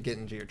 you have to get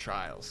into your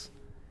trials.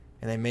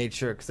 And they made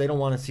sure, because they don't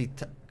want to see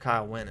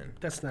Kyle winning.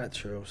 That's not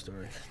true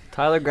story.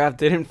 Tyler Graff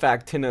did, in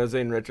fact, 10-0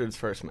 Zane Richards'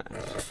 first match.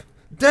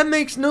 That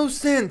makes no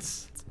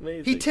sense.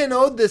 Amazing. He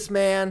 10-0'd this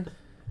man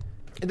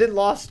and then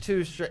lost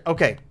 2 straight.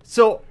 Okay,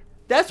 so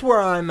that's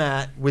where I'm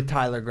at with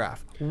Tyler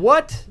Graff.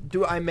 What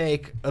do I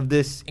make of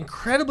this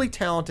incredibly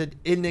talented,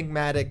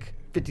 enigmatic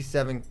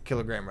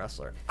 57-kilogram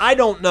wrestler? I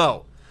don't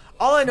know.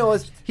 All I know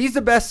is he's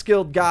the best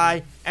skilled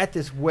guy at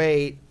this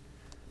weight,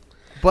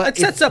 but It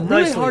sets it's up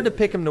really nicely. hard to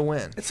pick him to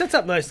win. It sets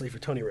up nicely for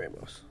Tony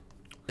Ramos.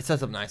 It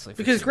sets up nicely. For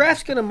Because Tony.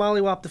 Graff's going to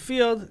mollywop the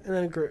field, and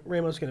then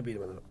Ramos is going to beat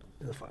him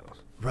in the finals.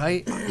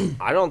 Right?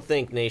 I don't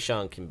think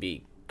Nashon can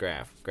beat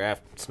Graff. Graff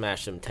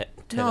smashed him 10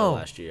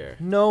 last year.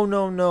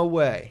 No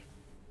way.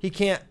 He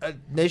can't.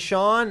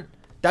 Nashon,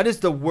 that is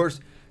the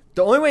worst.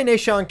 The only way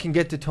Nashon can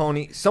get to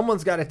Tony,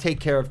 someone's got to take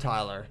care of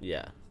Tyler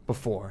Yeah.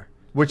 before,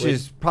 which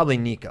is probably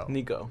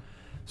Nico.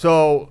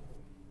 So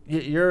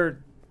you're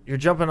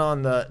jumping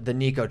on the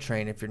Nico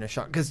train if you're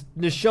Nashon. Because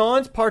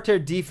Nashon's parterre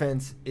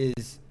defense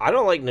is... I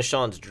don't like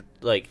Nashon's,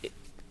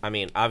 I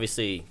mean,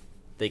 obviously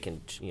they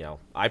can,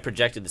 I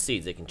projected the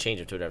seeds. They can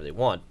change it to whatever they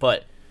want.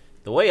 But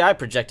the way I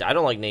project it, I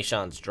don't like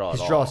Nashon's draw at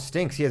His all. draw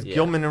stinks. He has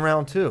Gilman in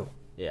round 2.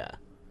 Yeah.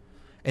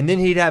 And then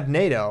he'd have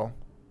NATO,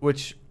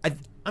 which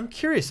I'm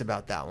curious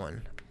about that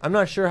one. I'm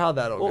not sure how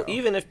that'll Well, go.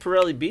 even if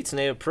Pirelli beats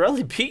Nato,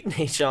 Pirelli beat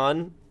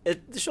Nashon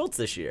at the Schultz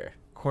this year.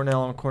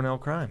 Cornell and Cornell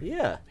Crime.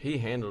 Yeah. He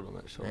handled him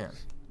at Schultz. Yeah.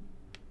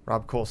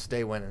 Rob Cole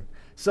stay winning.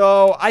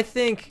 So I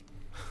think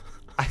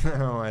I don't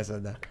know why I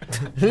said that.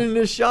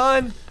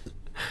 Nashon.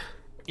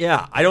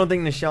 Yeah, I don't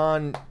think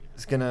Nashon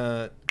is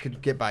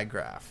could get by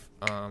Graff.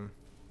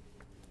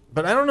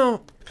 But I don't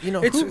know.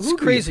 It's who do you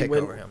crazy pick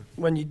over him?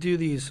 when you do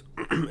these.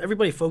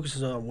 Everybody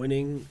focuses on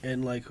winning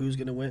and like who's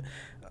going to win.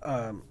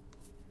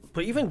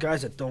 But even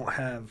guys that don't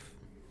have,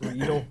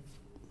 you don't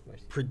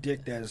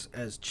predict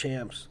as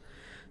champs.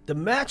 The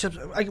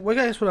matchups, I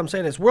guess what I'm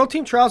saying is World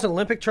Team Trials and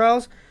Olympic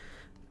Trials,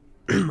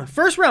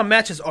 first round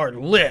matches are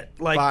lit.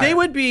 Like Fire. they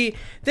would be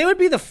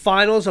the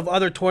finals of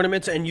other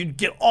tournaments, and you'd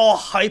get all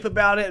hype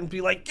about it and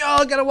be like, "Yo,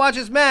 I gotta watch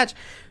this match."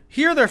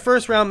 Here, their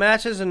first round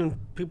matches, and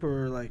people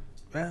were like,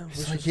 "Well,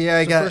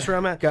 I got first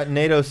round match." got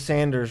NATO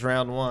Sanders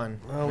round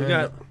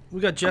 1. We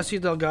got Jesse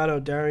Delgado,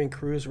 Darian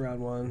Cruz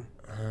round 1.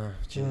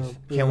 Jeez.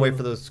 Can't wait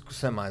for those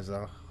semis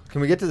though. Can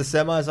we get to the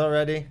semis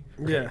already?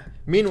 Yeah.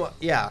 Meanwhile,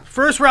 yeah.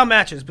 First round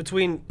matches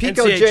between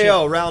Pico NCAA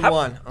Jo champ- round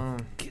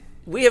 1.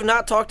 We have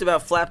not talked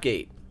about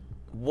Flapgate.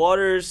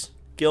 Waters,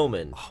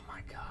 Gilman. Oh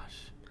my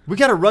gosh. We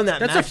got to run that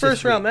That's match a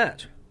first this round week.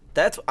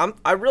 match.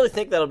 I really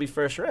think that'll be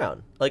first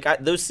round. Like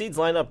those seeds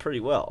line up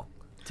pretty well.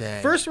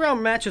 Dang. First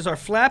round matches are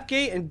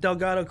Flapgate and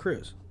Delgado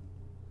Cruz.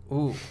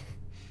 Ooh.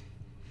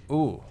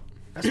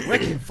 That's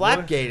wicked.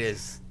 Flapgate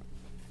is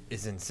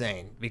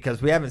insane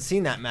because we haven't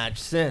seen that match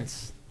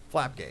since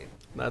Flapgate.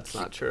 That's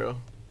not true.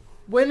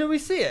 When did we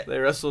see it? They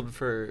wrestled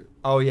for.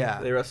 Oh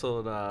yeah. They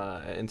wrestled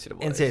at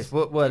NCAA. NCAAs.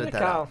 We'll edit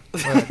that Kyle. out.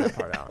 We'll edit that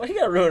part out. Why you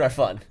gotta ruin our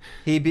fun?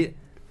 He beat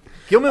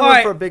Gilman All went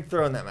right. for a big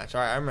throw in that match.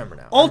 All right, I remember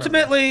now.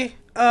 Ultimately,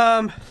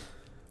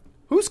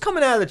 Who's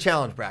coming out of the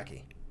challenge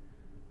bracket?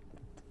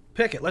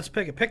 pick it. Let's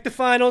pick it. Pick the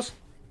finals.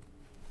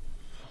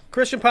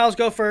 Christian Piles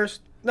go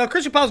first. No,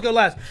 Christian Piles go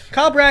last.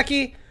 Kyle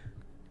Brackey,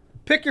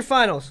 pick your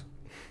finals.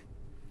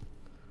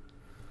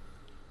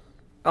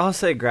 I'll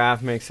say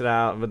Graff makes it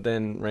out, but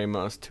then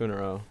Ramos 2 in a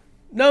row.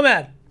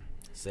 Nomad,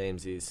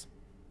 Samesies.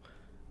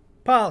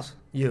 Piles,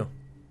 You.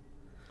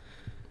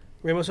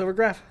 Ramos over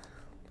Graff.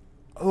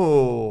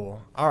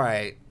 Oh, all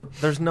right.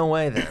 There's no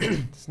way then.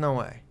 There's no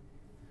way.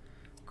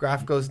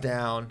 Graph goes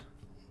down.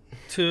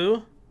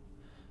 2.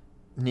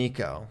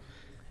 Nico.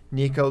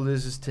 Nico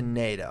loses to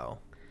NATO.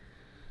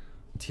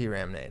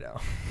 T-Ram NATO.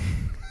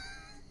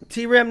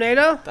 T-Ram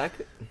NATO. That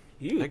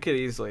could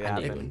easily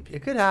happen.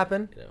 It could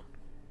happen. You know.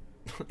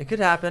 It could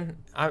happen.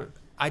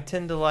 I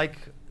tend to like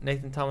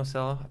Nathan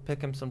Tomasello. I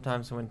pick him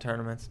sometimes to win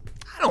tournaments.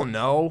 I don't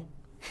know.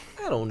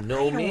 I don't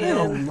know,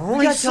 man. know.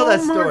 We gotta tell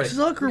that Mark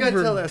story. We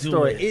gotta tell that Zuckerberg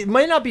story. do it. It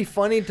might not be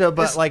funny to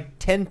but like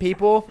 10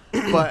 people,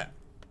 but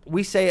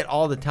we say it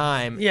all the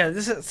time. Yeah,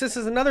 this is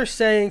another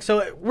saying.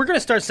 So we're gonna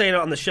start saying it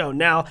on the show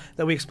now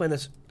that we explain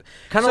this.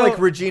 Kind of So- like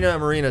Regina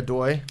and Marina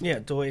Doy. Yeah,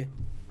 Doy.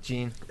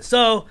 Gene.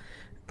 So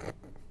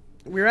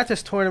we were at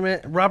this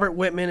tournament. Robert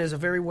Whitman is a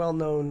very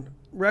well-known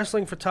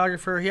wrestling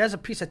photographer. He has a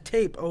piece of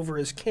tape over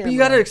his camera. But you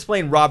got to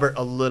explain Robert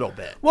a little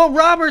bit. Well,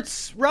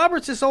 Robert's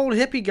this old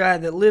hippie guy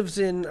that lives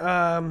in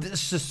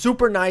This is a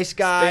super nice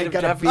guy. State of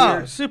Got a Jefferson.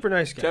 beard. super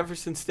nice guy.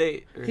 Jefferson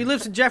State. He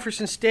lives in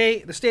Jefferson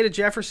State, the state of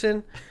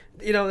Jefferson.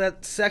 You know,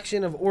 that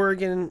section of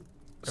Oregon,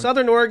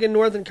 southern Oregon,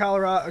 northern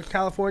Colorado,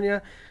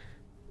 California.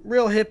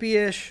 Real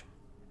hippie-ish.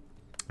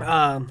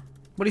 But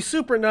he's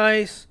super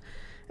nice.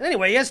 And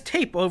anyway, he has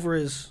tape over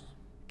his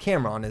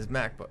Camera on his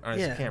MacBook, on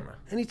his camera.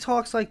 And he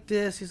talks like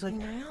this. He's like,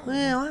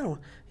 well, I don't.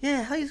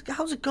 Yeah,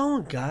 how's it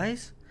going,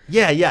 guys?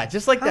 Yeah,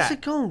 just like How's that.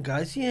 it going,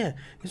 guys? Yeah,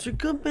 there's a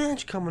good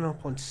match coming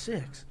up on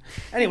 6.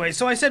 Anyway,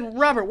 so I said,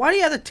 Robert, why do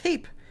you have the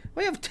tape?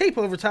 Why do you have tape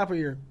over top of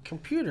your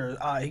computer?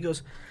 He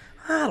goes,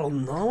 I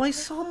don't know. I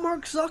saw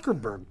Mark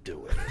Zuckerberg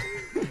do it.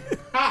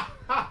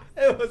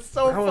 It was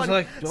so I was funny.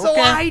 like, So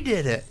okay. I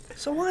did it.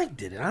 So I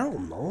did it. I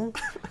don't know.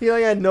 He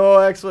like had no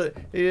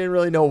explanation. He didn't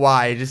really know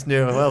why. He just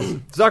knew. Well,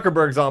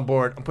 Zuckerberg's on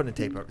board. I'm putting a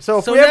tape over. So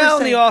if So we ever now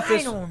in say, the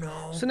office, I don't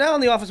know. So now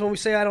in the office, when we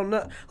say I don't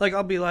know, like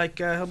I'll be like,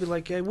 he'll be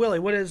like, hey, Willie,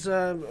 what is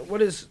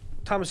Tomasello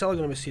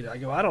going to be seated? I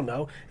go, I don't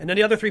know. And then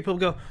the other three people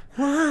go,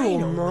 I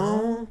don't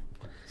know.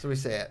 So we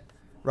say it.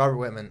 Robert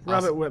Whitman.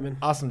 Robert Awesome. Whitman.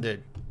 Awesome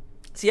dude.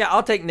 So yeah,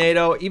 I'll take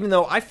NATO, even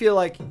though I feel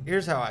like,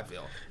 here's how I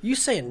feel. You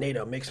saying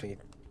NATO makes me,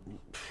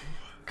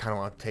 Kind of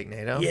want to take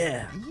NATO.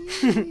 yeah.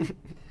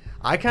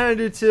 I kind of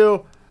do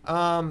too.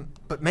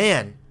 But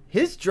man,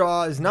 his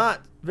draw is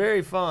not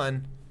very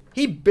fun.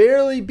 He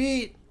barely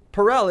beat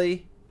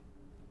Pirelli.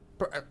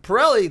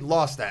 Pirelli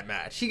lost that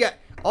match.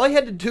 All he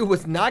had to do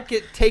was not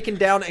get taken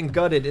down and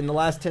gutted in the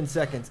last 10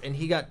 seconds, and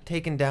he got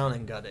taken down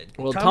and gutted.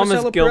 Well, Tomasello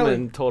Thomas Pirelli.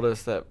 Gilman told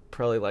us that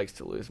Pirelli likes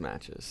to lose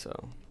matches,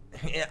 so.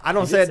 I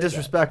don't say it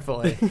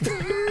disrespectfully.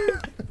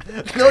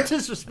 No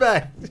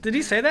disrespect. Did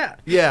he say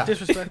that? Yeah.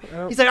 Disrespect.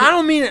 He's like, I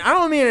don't mean it. I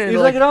don't mean it. He's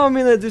like, I don't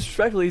mean that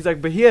disrespectfully. He's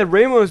like, but he had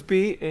Ramos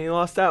beat and he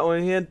lost that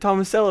one. He had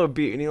Tomasello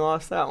beat and he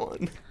lost that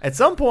one. At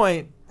some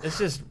point, it's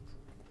just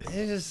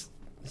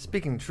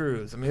speaking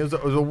truths. I mean,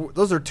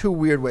 those are two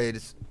weird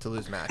ways to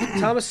lose matches.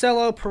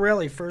 Tomasello,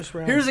 Pirelli, first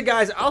round. Here's the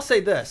guys. I'll say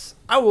this.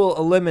 I will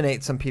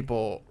eliminate some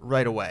people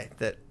right away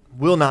that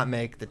will not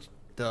make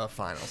the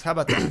finals. How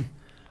about that?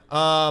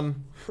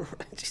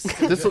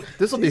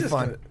 This will be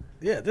fun.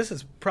 Yeah, this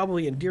is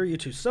probably endear you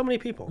to so many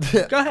people.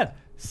 Go ahead.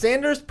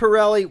 Sanders,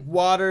 Pirelli,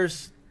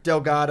 Waters,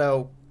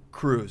 Delgado,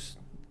 Cruz.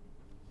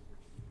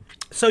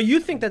 So you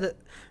think that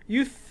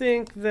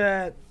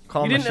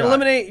Call you him a didn't shot.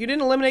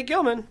 eliminate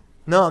Gilman?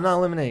 No, I'm not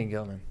eliminating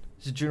Gilman.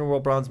 He's a junior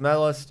world bronze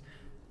medalist.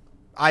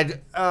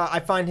 I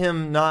find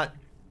him not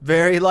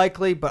very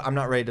likely, but I'm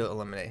not ready to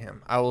eliminate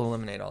him. I will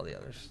eliminate all the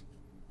others.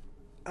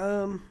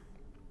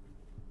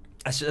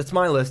 That's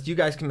my list. You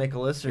guys can make a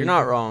list. Or You're you not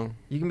can- wrong.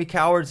 You can be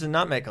cowards and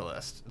not make a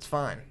list. It's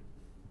fine.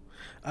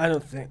 I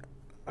don't think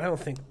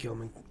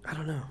Gilman. I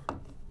don't know.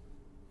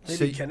 Maybe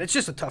So he can. It's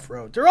just a tough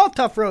road. They're all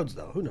tough roads,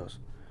 though. Who knows?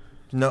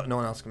 No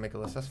one else can make a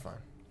list. That's fine.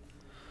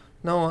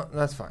 No,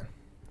 that's fine.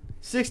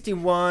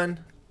 61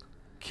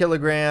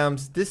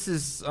 kilograms. This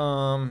is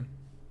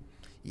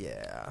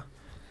yeah.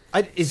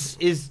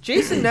 Is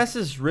Jason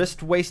Ness's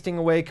wrist wasting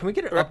away? Can we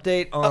get an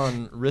update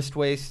on wrist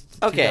waste?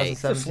 Okay. The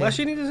 2017? flesh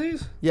eating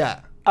disease?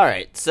 Yeah. All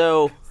right,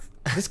 so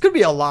This could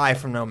be a lie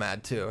from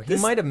Nomad too. He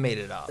This- might have made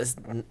it up. it's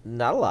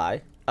not a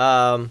lie.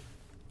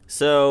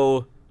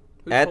 So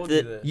Who at told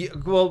the you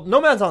that? Well,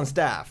 Nomad's on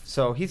staff,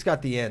 so he's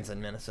got the ends in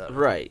Minnesota.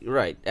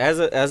 right. As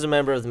a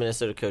member of the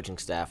Minnesota coaching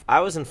staff, I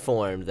was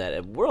informed that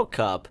at World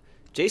Cup,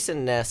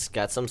 Jason Ness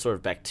got some sort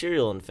of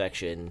bacterial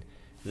infection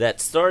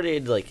that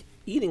started like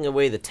eating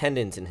away the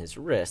tendons in his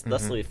wrist,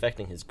 thusly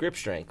affecting his grip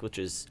strength, which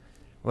is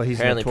Well, he's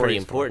apparently pretty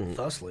notorious for it.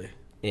 important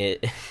Thusly.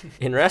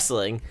 in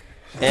wrestling,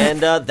 and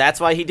that's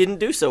why he didn't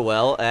do so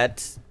well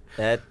at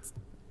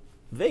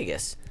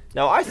Vegas.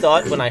 Now, I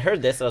thought when I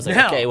heard this, I was like,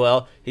 Now, okay,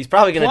 well, he's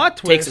probably going plot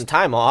to take twist. some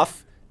time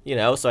off,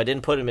 so I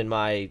didn't put him in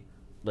my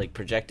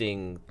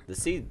projecting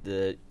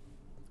the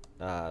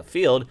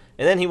field,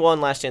 and then he won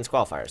last chance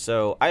qualifier.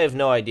 So I have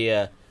no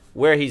idea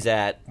where he's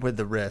at With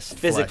the wrist,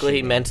 physically,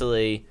 fleshy.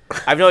 mentally.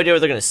 I have no idea where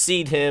they're going to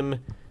seed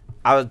him.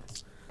 I would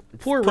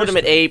Poor put him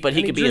at wrist. 8, but he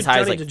And could be drew as high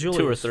as Johnny like DeJulius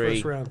 2 or first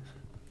 3. round.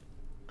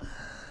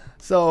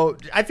 So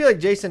I feel like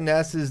Jason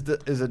Ness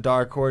is a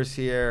dark horse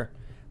here.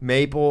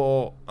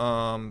 Maple.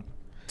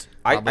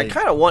 I Probably-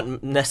 kind of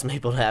want Ness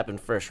Maple to happen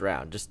first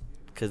round, just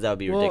because that would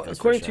be Well, ridiculous.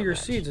 according first to round your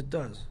match. seeds, it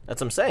does.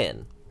 That's what I'm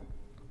saying.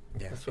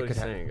 Yeah, That's it what could he's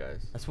happen. saying,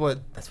 guys. That's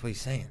what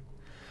he's saying.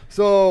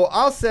 So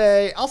I'll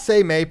say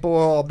Maple.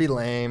 I'll be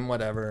lame.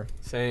 Whatever.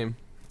 Same.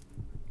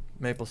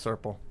 Maple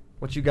Serple.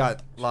 What you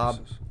got, Lob?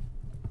 Jesus.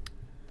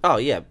 Oh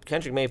yeah,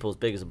 Kendrick Maple is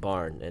big as a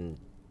barn and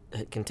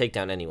can take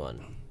down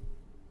anyone.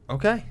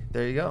 Okay,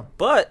 there you go.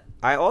 But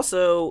I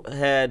also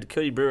had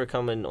Cody Brewer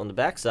coming on the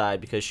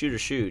backside because shoot or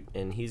shoot,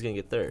 and he's gonna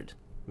get third,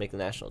 make the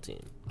national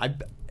team.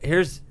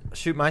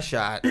 Shoot my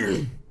shot.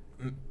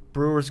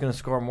 Brewer's gonna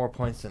score more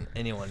points than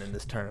anyone in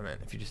this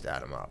tournament if you just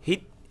add them up.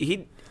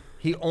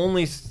 He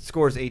only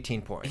scores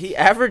 18 points. he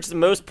averaged the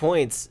most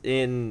points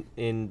in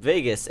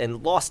Vegas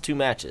and lost 2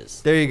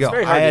 matches. There you It's go.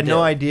 very I hard to had no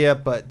do. idea,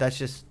 but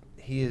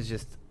he is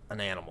just an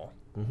animal,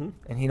 Mm-hmm.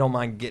 and he don't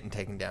mind getting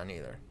taken down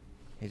either.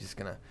 He's just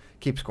gonna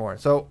keep scoring.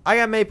 So I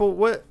got Maple.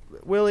 What,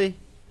 Willie?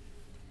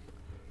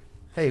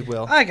 Hey,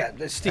 Will. I got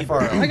Stieber.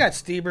 FRL. I got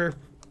Stieber.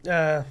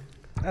 I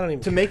don't even.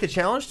 To make the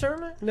challenge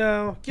tournament,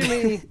 No, give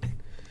me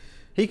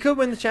he could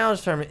win the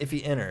challenge tournament if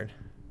he entered,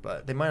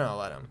 but they might not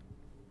let him.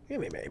 give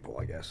me Maple.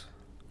 I guess.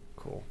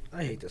 Cool.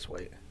 I hate this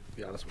weight. To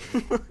be honest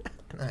with you,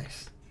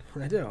 Nice.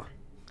 I do.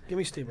 Give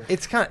me Stieber.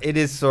 It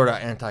is sort of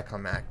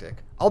anticlimactic.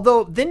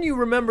 Although then you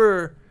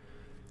remember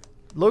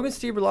Logan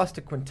Stieber lost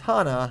to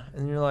Quintana,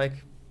 and you're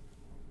like,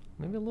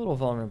 maybe a little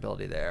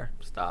vulnerability there.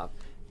 Stop.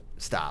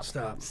 Stop.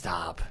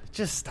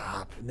 Just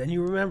stop. And then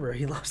you remember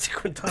he lost to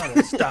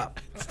Quintana. Stop.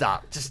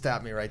 Stop. Just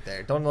stop me right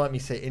there. Don't let me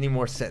say any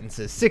more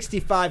sentences.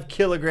 65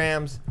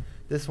 kilograms.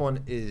 This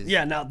one is.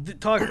 Yeah. Now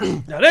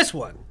now this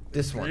one.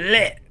 This one.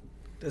 Lit.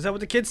 Is that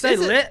what the kids say?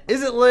 Lit?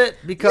 Is it lit?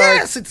 Because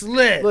Yes, it's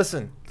lit.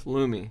 listen, It's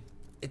Loomy.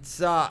 it's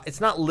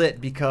not lit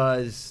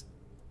because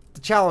the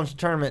challenge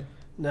tournament,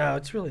 No,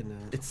 it's really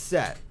not. it's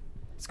set.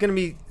 It's gonna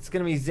be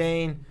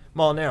Zayn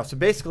Molinaro. So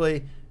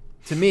basically,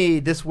 to me,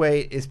 this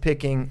weight is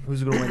picking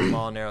who's gonna win the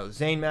Molinaro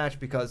Zayn match,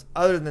 because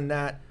other than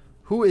that,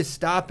 who is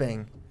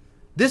stopping?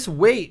 This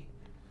weight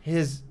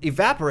has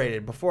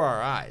evaporated before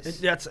our eyes.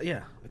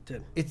 It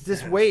did. It's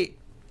this weight.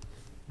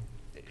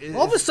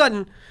 All of a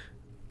sudden,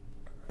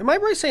 am I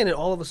right saying it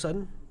all of a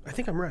sudden? I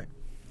think I'm right.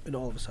 And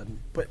all of a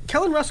sudden. But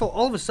Kellen Russell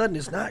all of a sudden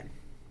is not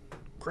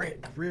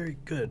great, very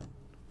good.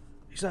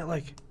 He's not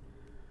like...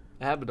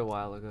 It happened a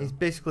while ago. He's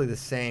basically the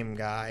same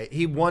guy.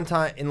 He one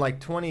time in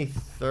like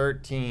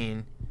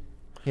 2013,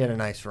 he had a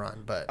nice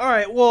run, but All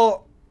right,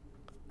 well,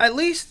 at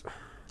least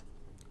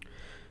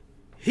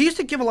he used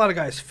to give a lot of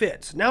guys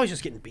fits. Now he's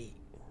just getting beat.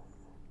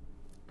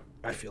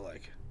 I feel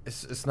like.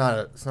 it's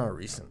not a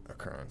recent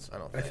occurrence. I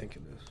don't I think.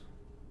 think it is.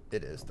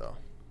 It is though.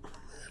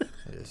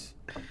 It is.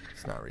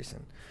 It's not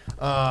recent.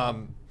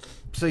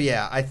 So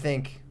yeah, I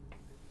think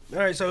All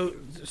right, so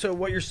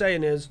what you're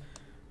saying is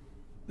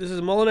this is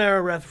a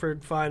Molinaro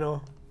Rutherford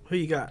final. Who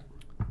you got?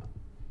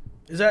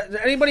 Does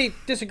anybody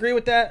disagree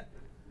with that?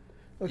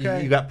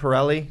 Okay. you got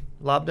Pirelli,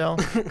 Lobdell.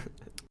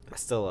 I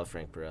still love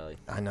Frank Pirelli.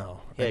 I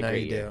know. He had I a know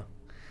great you year.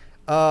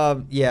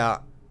 do. Yeah.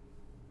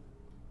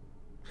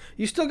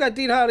 You still got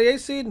Dean Howe, the 8th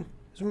seed?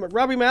 Is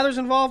Robbie Mathers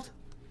involved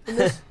in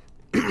this?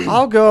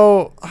 I'll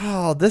go.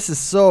 Oh, this is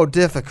so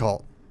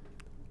difficult.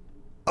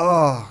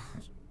 Oh,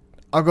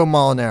 I'll go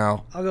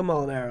Molinaro. I'll go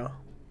Molinaro.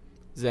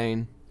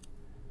 Zayn.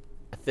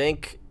 I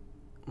think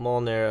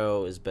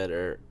Molinaro is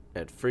better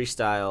at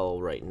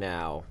freestyle right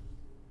now.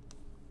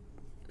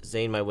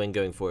 Zayn might win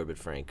going forward, but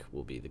Frank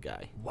will be the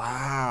guy.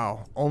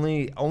 Wow.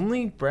 Only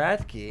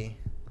Bradkey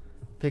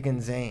picking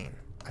Zayn.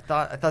 I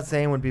thought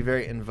Zayn would be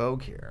very in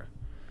vogue here,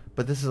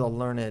 but this is a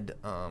learned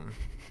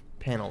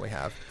panel we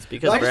have. It's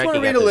because I just want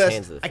to Bradkey read got a those list.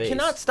 hands to the I face.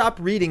 cannot stop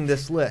reading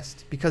this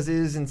list because it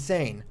is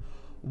insane.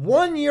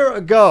 1 year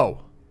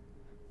ago,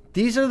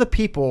 these are the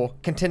people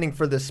contending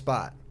for this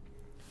spot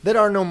that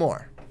are no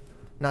more.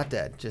 Not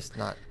dead, just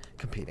not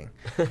competing.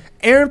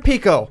 Aaron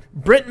Pico,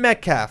 Brent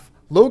Metcalf,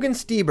 Logan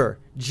Stieber,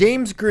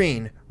 James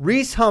Green,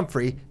 Reese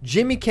Humphrey,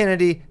 Jimmy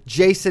Kennedy,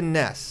 Jason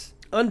Ness.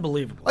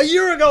 Unbelievable. A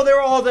year ago, they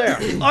were all there.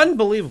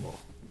 Unbelievable.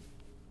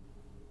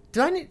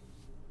 Did I need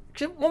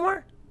one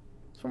more?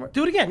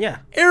 Do it again, yeah.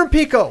 Aaron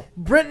Pico,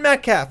 Brent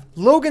Metcalf,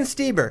 Logan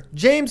Stieber,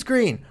 James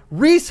Green,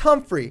 Reese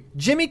Humphrey,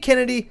 Jimmy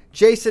Kennedy,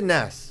 Jason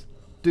Ness.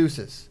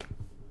 Deuces.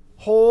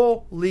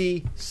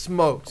 Holy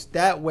smokes.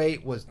 That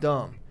weight was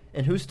dumb.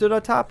 And who stood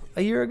on top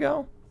a year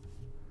ago?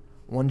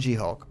 One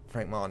G-Hulk,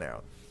 Frank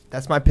Molinaro.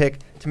 That's my pick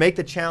to make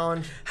the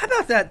challenge. How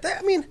about that?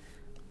 I mean,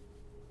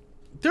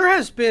 there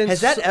has been...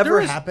 Has that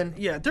ever happened?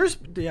 Yeah, there's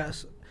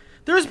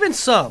been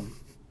some,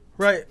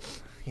 right?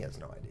 He has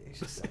no idea. He's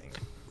just saying.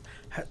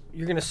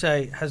 You're going to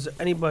say, has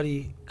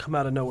anybody come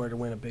out of nowhere to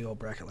win a big old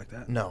bracket like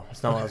that? No,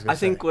 that's not what I was going I to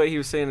say. think what he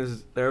was saying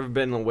is there ever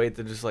been a weight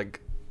that just like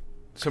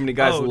so many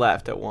guys Oh.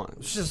 left at once.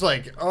 It's just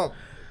like, oh.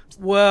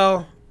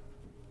 Well,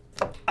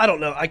 I don't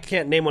know. I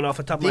can't name one off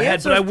the top of The my head,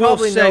 answer but I is will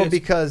probably say no it's-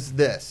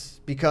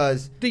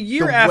 because The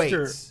year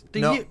after- weights.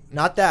 the no, year-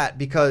 not that,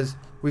 because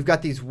we've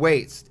got these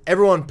weights.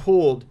 Everyone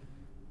pooled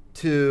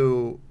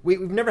to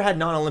we've never had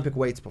non-Olympic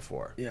weights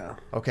before. Yeah.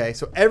 Okay,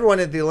 so everyone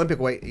at the Olympic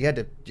weight, you had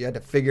to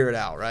figure it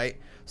out, right?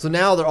 So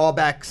now they're all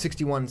back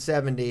 61,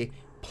 70,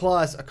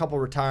 plus a couple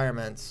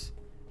retirements,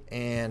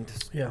 and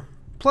Yeah.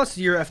 Plus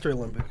year after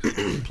Olympics.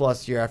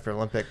 plus year after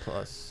Olympic,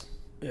 plus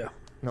Yeah.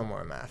 no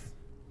more math.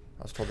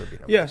 I was told there'd be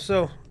no. Yeah,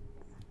 so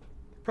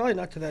probably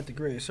not to that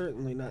degree.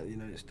 Certainly not in the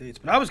United States.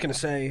 But I was going to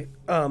say,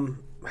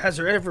 has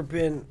there ever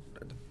been,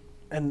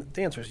 and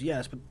the answer is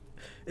yes, but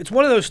it's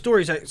one of those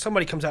stories that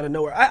somebody comes out of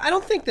nowhere. I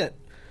don't think that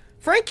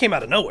Frank came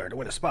out of nowhere to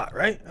win a spot,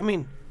 right? I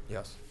mean,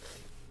 Yes.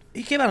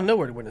 he came out of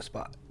nowhere to win a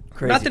spot.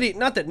 Crazy.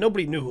 Not that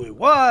nobody knew who he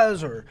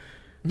was, or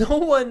No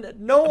one.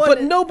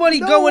 but nobody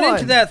no going one.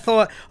 into that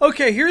thought,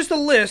 okay, here's the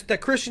list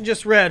that Christian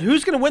just read.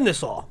 Who's going to win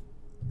this all?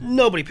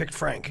 Nobody picked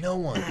Frank. No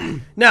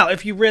one. Now,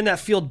 if you ran that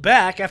field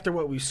back after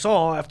what we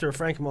saw, after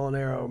Frank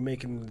Molinaro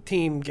making the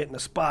team, getting a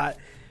spot,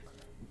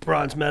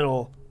 bronze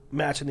medal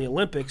match in the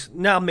Olympics,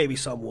 now maybe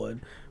some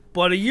would.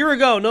 But a year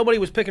ago, nobody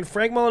was picking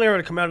Frank Molinaro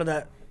to come out of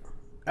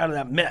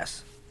that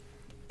mess.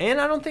 And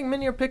I don't think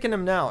many are picking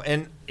him now.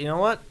 And you know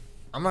what?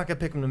 I'm not going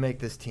to pick him to make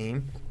this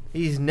team.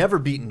 He's never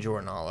beaten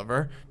Jordan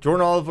Oliver.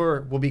 Jordan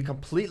Oliver will be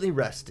completely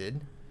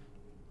rested.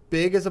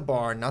 Big as a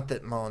barn. Not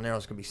that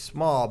Molinaro's going to be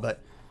small,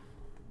 but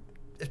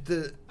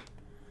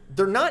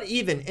they're not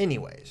even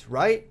anyways,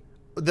 right?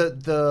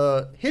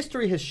 The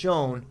history has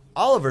shown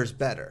Oliver's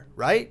better,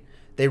 right?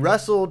 They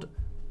wrestled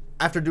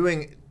after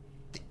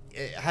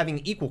having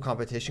equal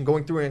competition,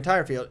 going through an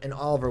entire field, and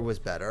Oliver was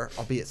better,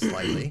 albeit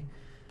slightly.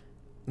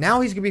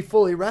 Now he's going to be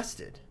fully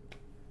rested.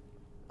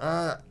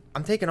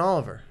 I'm taking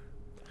Oliver.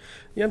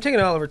 Yeah, I'm taking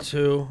Oliver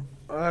too.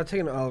 I'm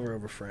taking Oliver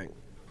over Frank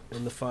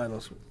in the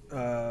finals.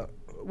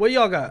 What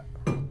y'all got?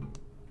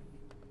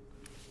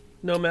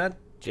 Nomad?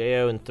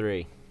 Jo in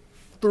 3.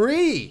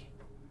 3.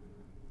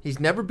 He's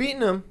never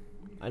beaten him.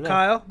 I know.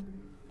 Kyle?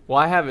 Well,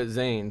 I have it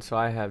Zane, so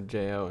I have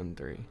Jo in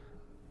 3.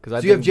 So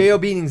you have Jo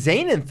beating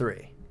Zane in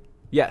 3.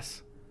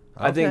 Yes.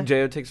 I Okay. think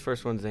Jo takes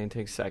first one, Zane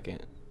takes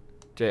second.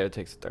 Jo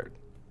takes third.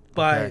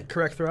 By Okay.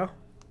 correct throw?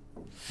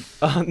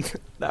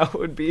 That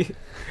would be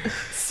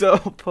so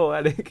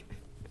poetic.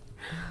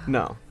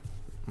 No.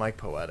 Mike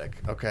Poetic.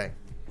 Okay.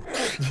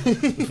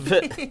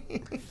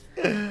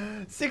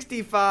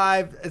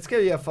 65. It's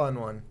going to be a fun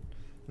one.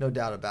 No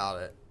doubt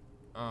about it.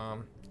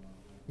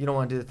 You don't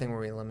want to do the thing where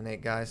we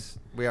eliminate guys?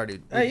 We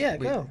already Hey, yeah,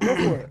 go for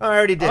it. I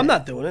already did. I'm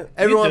not doing it. You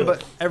Everyone do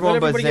but it. everyone Let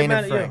but everybody get Zane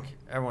mad and at you. Frank.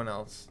 Everyone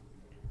else.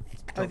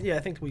 Yeah, I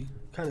think we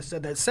kind of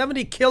said that.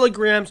 70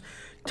 kilograms.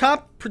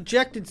 Top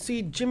projected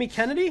seed, Jimmy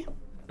Kennedy.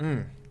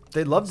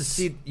 They love to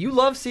see you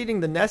love seeding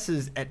the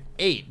Nesses at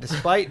 8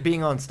 despite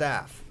being on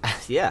staff.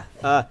 Yeah.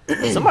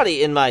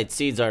 Somebody in my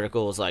seeds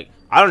article was like,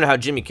 I don't know how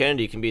Jimmy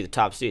Kennedy can be the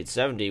top seed at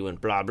 70 when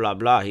blah, blah,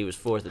 blah. He was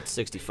 4th at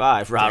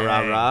 65. Rah,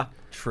 rah, Dang. rah.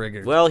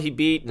 Triggered. Well, he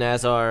beat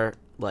Nazar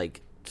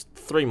like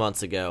 3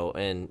 months ago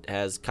and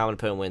has common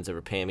opponent wins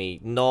over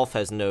Pammy. Nolf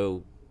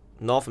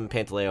and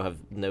Pantaleo have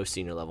no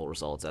senior level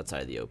results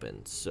outside of the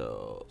Open.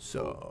 So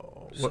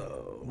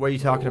what are you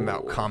talking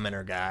about,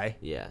 commenter guy?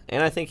 yeah,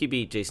 and I think he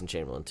beat Jason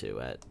Chamberlain too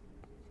at.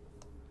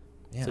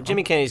 Yeah, So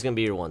Jimmy Kennedy's gonna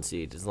be your 1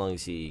 seed as long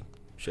as he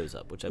shows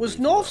up. Which I Was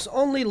believe he will. Nolf's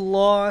only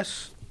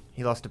loss?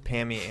 he lost to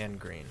Pammy and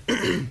Green.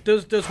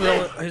 Those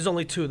were his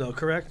only 2, though,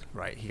 correct?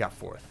 Right, he got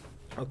 4th.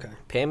 Okay.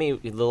 Pammy?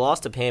 The loss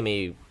to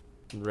Pammy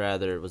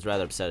was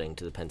rather upsetting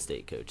to the Penn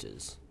State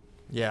coaches.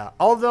 Yeah,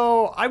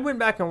 although I went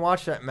back and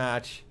watched that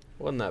match.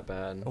 Wasn't that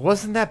bad. It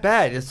wasn't that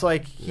bad. It's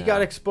like he No.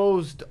 got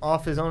exposed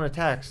off his own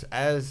attacks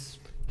as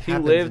He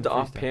happens lived in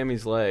off freestyle.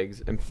 Pammy's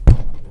legs, and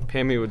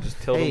Pammy would just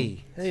tilt him.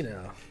 Hey, Hey,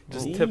 now.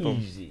 Just tip him.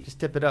 Easy. just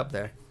tip it up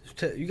there.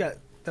 You got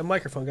that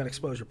microphone got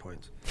exposure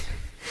points.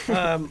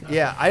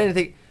 Yeah, I didn't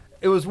think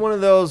it was one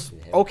of those.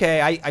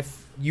 Okay,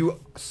 you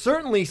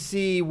certainly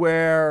see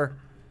where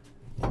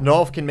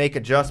Nolf can make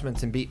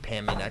adjustments and beat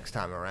Pammy next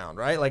time around,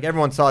 right? Like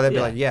everyone saw that, be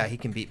Yeah. like, yeah, he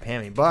can beat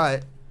Pammy,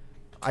 but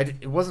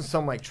it wasn't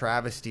some like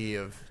travesty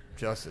of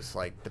justice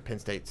like the Penn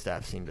State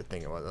staff seemed to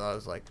think it was. I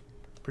was like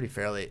pretty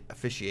fairly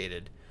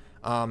officiated.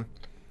 But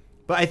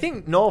I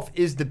think Nolf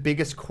is the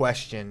biggest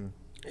question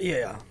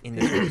Yeah. in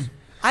this race.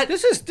 I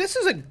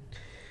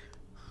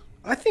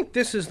think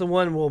this is the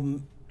one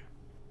we'll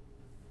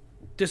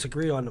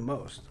disagree on the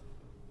most.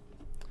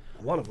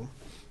 One of them.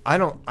 I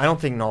don't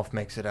think Nolf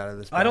makes it out of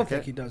this bracket. I don't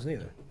think he does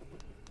neither.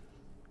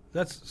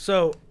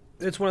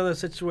 It's one of those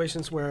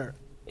situations where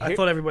I Here-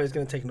 thought everybody's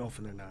going to take Nolf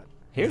and they're not.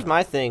 Here's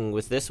my thing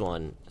with this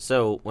one.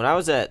 So when I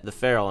was at the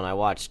Farrell and I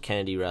watched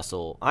Kennedy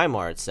wrestle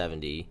Imar at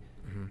 70,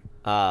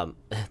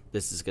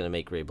 this is gonna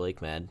make Ray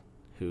Blake mad,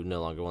 who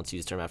no longer wants to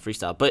use the term out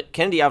freestyle. But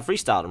Kennedy out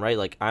freestyled him, right?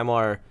 Like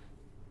Imar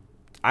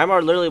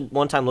literally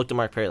one time looked at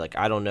Mark Perry like,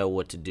 I don't know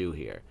what to do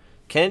here.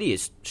 Kennedy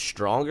is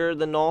stronger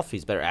than Nolf.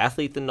 He's a better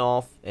athlete than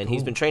Nolf, and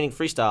he's been training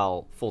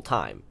freestyle full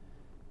time.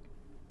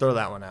 Throw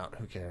that one out.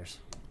 Who cares?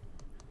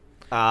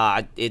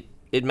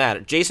 It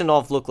mattered. Jason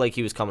Nolf looked like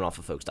he was coming off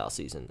a folk style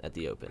season at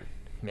the Open.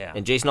 Yeah.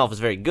 And Jason Nolf is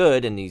very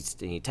good, and he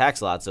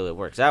attacks a lot, so it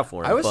works out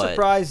for him. I was but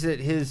surprised at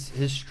his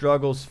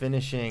struggles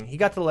finishing. He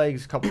got the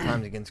legs a couple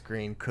times against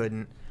Green,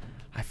 couldn't.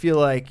 I feel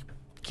like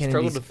Struggled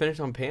Kennedy's to finish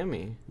on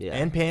Pammy. Yeah.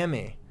 and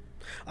Pammy.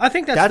 I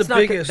think that's the not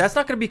biggest. that's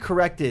not going to be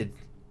corrected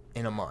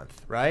in a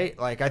month, right?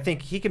 Like I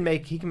think he can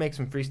make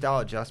some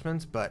freestyle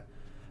adjustments, but I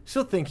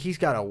still think he's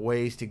got a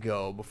ways to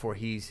go before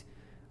he's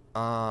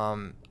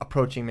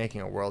approaching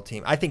making a world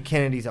team. I think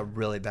Kennedy's a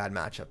really bad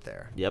matchup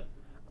there. Yep.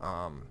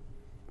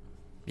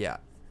 Yeah.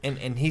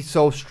 And he's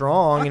so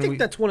strong. I and think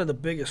that's one of the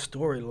biggest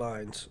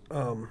storylines.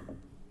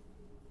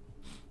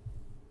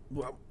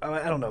 Well,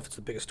 I don't know if it's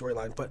the biggest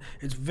storyline, but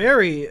it's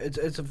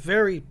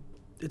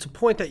a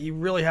point that you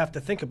really have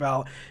to think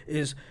about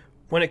is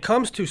when it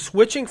comes to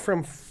switching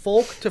from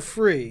folk to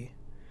free.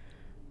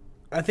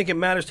 I think it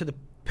matters to the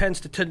Penn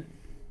to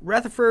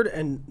Rutherford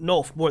and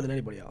Nolf more than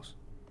anybody else.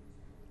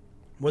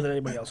 More than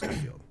anybody else in the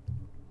field.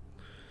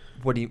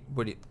 What do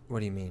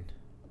you mean?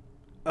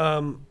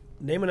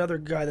 Name another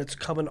guy that's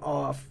coming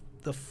off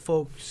the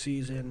folk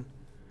season.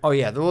 Oh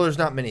yeah, well there's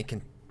not many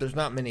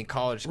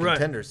college Right.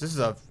 contenders. This is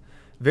a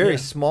very Yeah.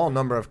 small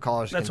number of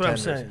college That's what I'm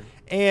contenders. saying.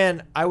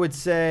 And I would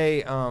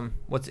say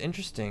what's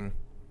interesting,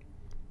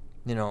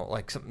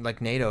 like something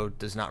like NATO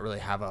does not really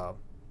have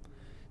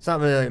it's not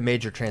really a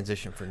major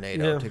transition for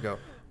NATO Yeah. to go.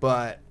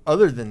 But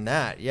other than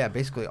that, yeah,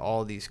 basically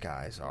all these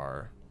guys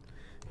are.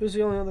 Who's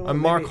the only other one?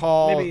 Mark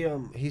Hall, Maybe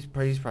he's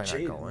probably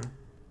Jaden. not going.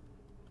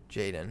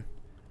 Jaden,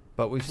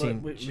 but we've but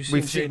seen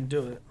we've seen Jaden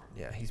do it.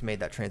 yeah, he's made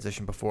that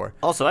transition before.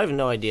 Also, I have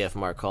no idea if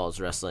Mark Hall is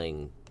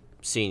wrestling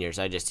seniors.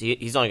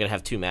 He's only going to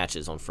have 2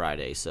 matches on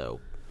Friday, so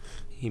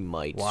he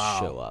might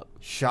show up.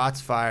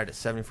 Shots fired at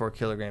 74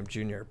 kilogram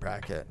junior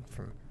bracket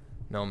from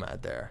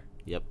Nomad there.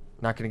 Yep.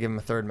 Not going to give him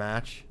a third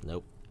match?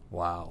 Nope.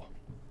 Wow.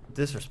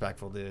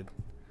 Disrespectful, dude.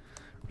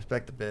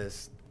 Respect the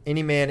biz.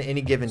 Any man,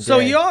 any given day. So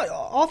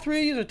all three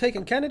of you are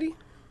taking Kennedy?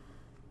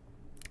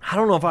 I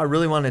don't know if I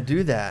really want to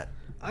do that.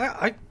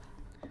 I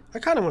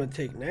kind of want to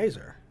take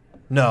Nazer.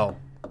 No.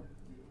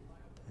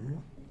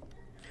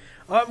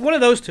 One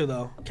of those two,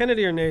 though.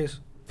 Kennedy or Naze.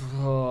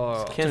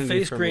 Oh, To Kennedy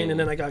face for Green, me. and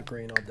then I got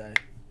Green all day.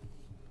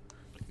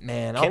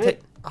 man, Kennedy-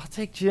 I'll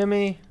take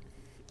Jimmy.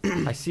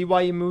 I see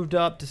why you moved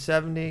up to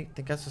 70. I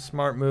think that's a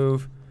smart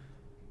move.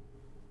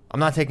 I'm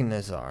not taking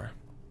Nazar.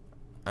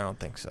 I don't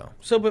think so.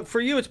 So, but for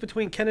you, it's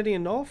between Kennedy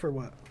and Nolf, or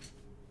what?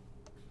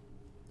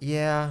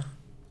 Yeah,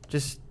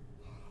 just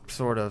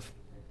sort of.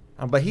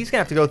 But he's going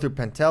to have to go through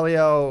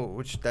Pentelio,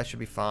 which that should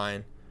be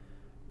fine.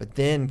 But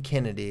then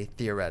Kennedy,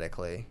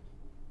 theoretically.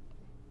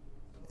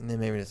 And then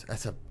maybe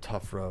that's a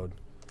tough road.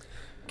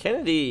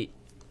 Kennedy,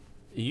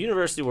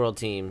 University World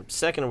Team,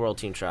 second World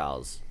Team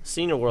Trials,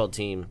 senior World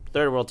Team,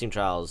 third World Team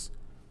Trials,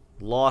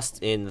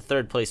 lost in the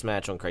third place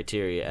match on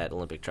criteria at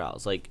Olympic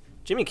Trials. Like,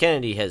 Jimmy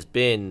Kennedy has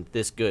been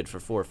this good for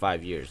 4 or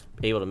 5 years,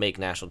 able to make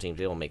national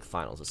teams, able to make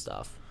finals and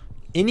stuff.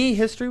 Any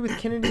history with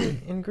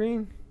Kennedy and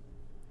Green?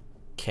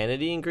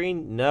 Kennedy and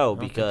Green? No,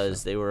 think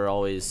because they were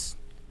always...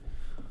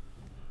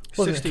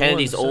 61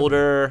 Kennedy's to 70.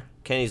 older.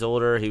 Kennedy's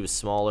older. He was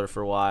smaller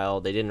for a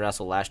while. They didn't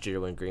wrestle last year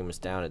when Green was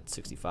down at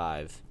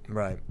 65.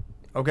 Right.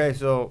 Okay,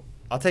 so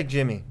I'll take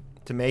Jimmy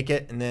to make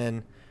it, and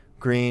then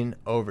Green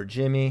over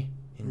Jimmy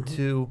in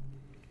 2.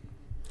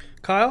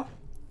 Kyle?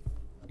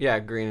 Yeah,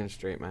 Green in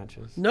straight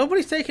matches.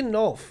 Nobody's taking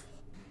Nolf.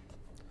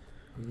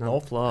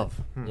 No love.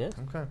 Yeah.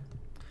 Okay.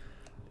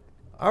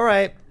 All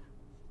right.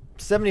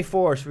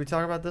 74. Should we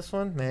talk about this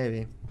one?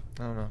 Maybe.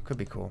 I don't know. Could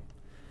be cool.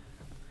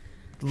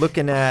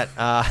 Looking at,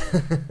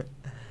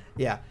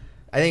 yeah,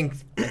 I think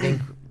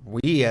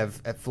we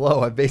have at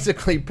Flow have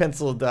basically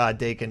penciled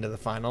Dake into the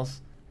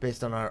finals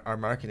based on our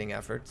marketing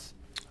efforts.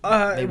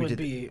 It Maybe would did-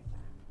 be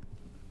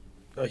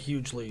a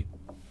hugely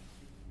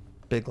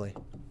Bigly.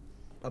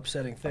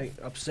 upsetting thing.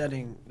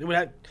 It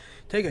would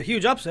take a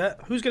huge upset.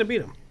 Who's going to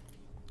beat him?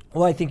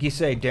 Well, I think you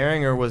say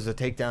Daringer was a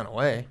takedown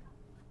away,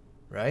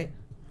 right?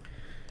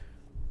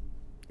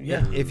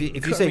 Yeah. If you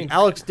I say mean,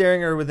 Alex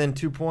Daringer within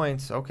 2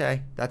 points,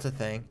 okay, that's a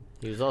thing.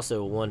 He was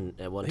also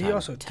at one He time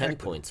also 10 tagged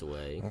him. points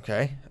away.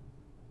 Okay.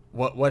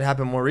 What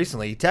happened more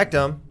recently? He teched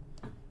him.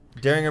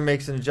 Daringer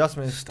makes an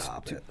adjustment.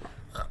 Stop it.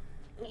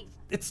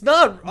 It's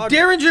not.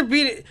 Derringer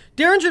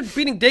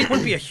beating Dake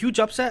would be a huge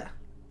upset.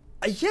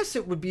 Yes,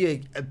 it would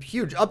be a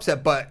huge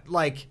upset, but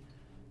like,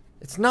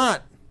 it's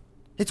not.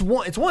 It's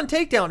one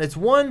takedown. It's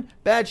one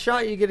bad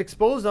shot you get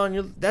exposed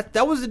on.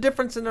 That was the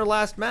difference in their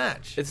last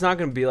match. It's not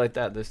going to be like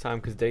that this time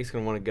because Dake's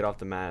going to want to get off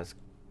the mat as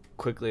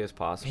quickly as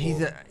possible.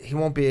 He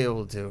won't be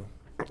able to.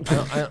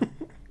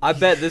 I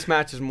bet this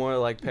match is more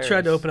like Paris.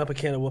 Tried to open up a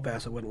can of whoop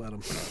ass. I wouldn't let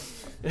him.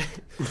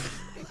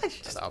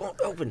 Just won't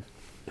open.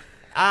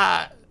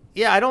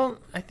 Yeah, I don't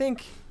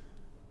think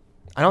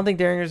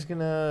Daringer's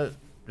gonna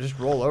just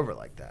roll over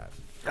like that.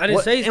 I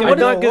didn't say he's I'm going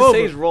to not go going to over.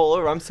 say he's roll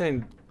over. I'm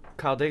saying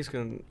Kyle Dake's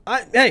going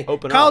to... Hey,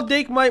 Open Kyle up.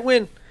 Dake might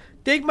win.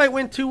 Dake might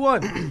win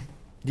 2-1.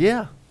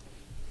 Yeah,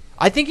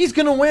 I think he's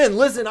gonna win.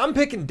 Listen, I'm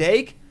picking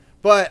Dake,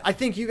 but I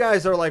think you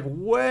guys are like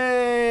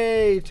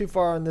way too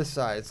far on this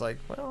side. It's like,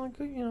 well,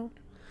 you know,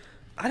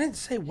 I didn't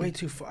say way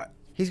too far.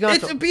 he's got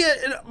It'd be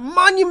a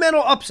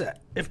monumental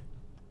upset if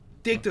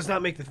Dake does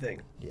not make the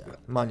thing. yeah,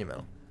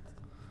 monumental.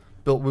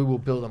 We will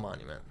build a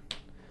monument.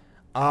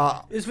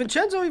 Is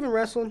Vincenzo even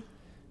wrestling?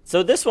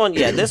 So this one,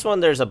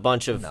 there's a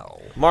bunch of...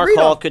 No. Mark Read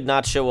Hall off. could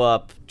not show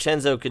up.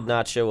 Chenzo could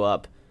not show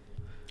up.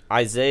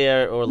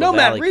 Isaiah or No, LaValle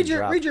Matt. could Read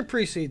drop. your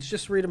precedes.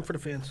 Just read them for the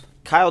fans.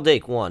 Kyle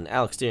Dake 1,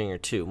 Alex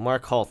Dieringer 2,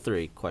 Mark Hall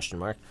 3, question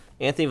mark.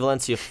 Anthony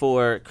Valencia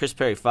 4, Chris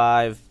Perry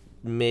 5,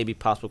 maybe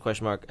possible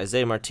question mark.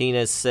 Isaiah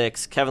Martinez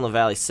 6, Kevin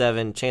LaValle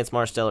 7, Chance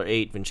Marsteller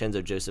 8,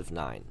 Vincenzo Joseph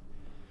 9.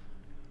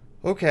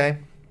 Okay.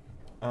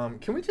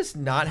 Can we just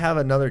not have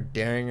another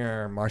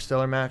Daringer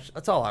Marsteller match?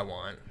 That's all I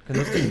want. Can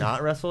those two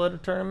not wrestle at a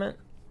tournament?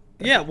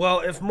 Yeah, well,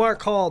 if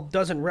Mark Hall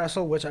doesn't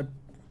wrestle, which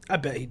I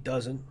bet he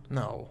doesn't,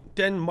 No.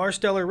 then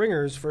Marsteller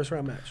Ringer's first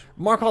round match.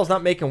 Mark Hall's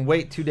not making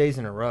weight 2 days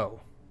in a row.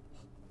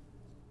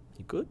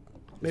 You good?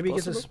 Maybe he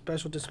gets a possible.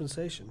 special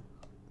dispensation.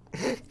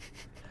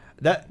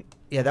 That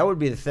would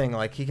be the thing.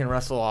 Like, he can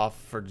wrestle off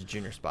for the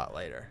junior spot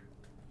later.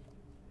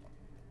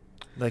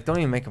 Like, don't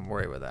even make him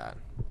worry with that.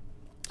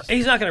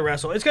 He's not going to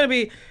wrestle. It's going to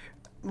be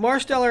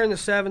Marsteller in the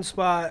 7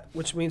 spot,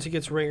 which means he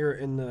gets Ringer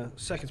in the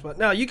 2nd spot.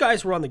 Now, you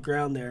guys were on the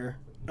ground there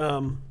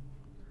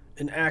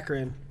in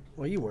Akron.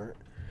 Well, you weren't.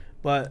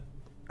 But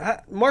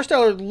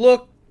Marsteller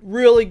looked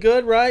really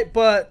good, right?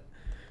 But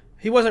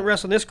he wasn't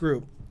wrestling this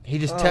group. He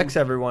just texts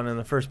everyone in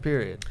the first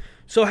period.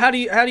 So how do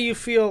you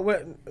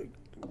feel,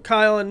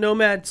 Kyle and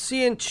Nomad,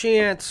 seeing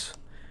Chance?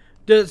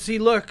 Does he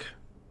look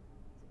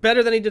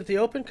better than he did at the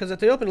Open? Because at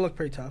the Open, it looked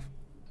pretty tough.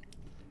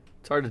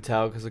 It's hard to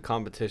tell because the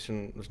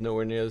competition was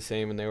nowhere near the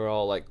same and they were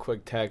all like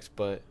quick texts.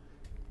 But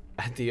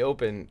at the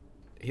Open,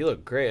 he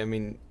looked great. I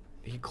mean,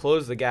 he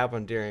closed the gap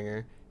on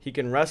Dieringer. He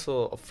can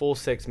wrestle a full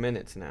 6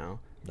 minutes now.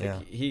 Like, Yeah.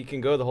 he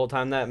can go the whole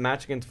time. That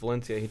match against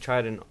Valencia, he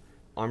tried an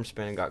arm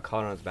spin and got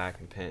caught on his back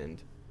and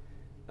pinned.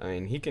 I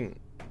mean, he can...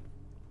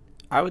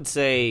 I would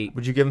say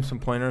Would you give him some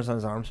pointers on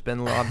his arm spin,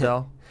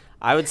 Lobdell?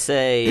 I would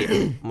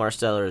say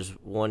Marsteller is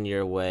 1 year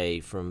away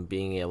from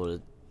being able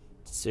to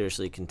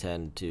seriously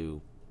contend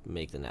to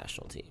make the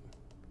national team.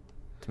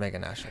 To make a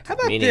national How team.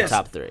 about Meaning this?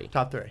 top 3.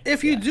 Top 3.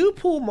 If you do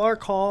pull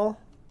Mark Hall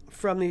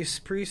from these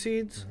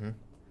pre-seeds,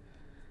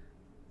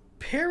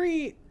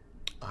 Perry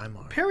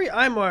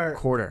Imar,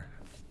 Quarter.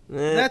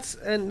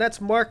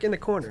 that's Mark in the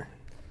corner.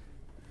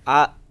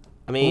 I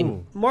mean,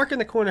 Ooh. Mark in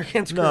the corner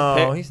against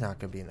No, he's not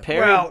going to be in the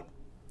Perry, Well,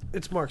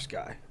 it's Mark's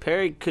guy.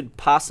 Perry could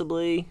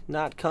possibly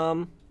not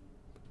come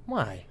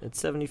Why? at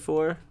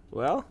 74.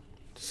 Well,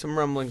 Some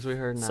rumblings we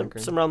heard in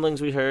Akron. some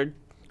rumblings we heard.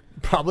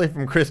 Probably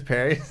from Chris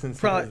Perry. Since he was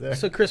Probably. there.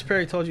 So Chris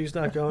Perry told you he's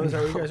not going. Is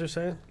that what you guys are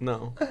saying?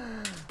 No.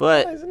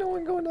 But Why is no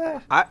one going to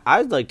that?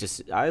 I'd like to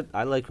see.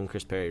 I like when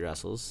Chris Perry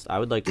wrestles. I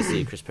would like to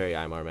see a Chris Perry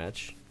Imar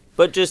match,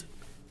 but just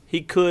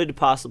he could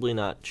possibly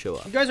not show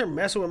up. You guys are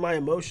messing with my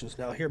emotions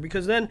now here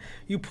because then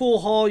you pull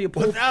Hall, you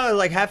pull But now,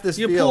 like, half this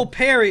you pull field.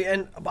 Perry,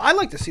 and I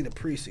like to see the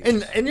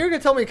preseason. And you're going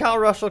to tell me Kyle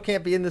Russell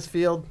can't be in this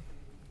field?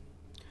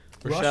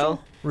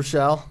 Rochelle?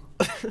 Rochelle?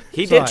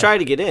 He Sorry. did try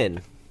to get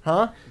in.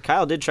 Huh? Kyle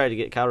Rochelle did try to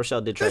get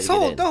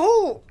in. The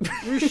whole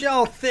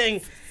Rochelle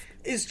thing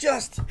is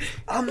just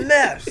a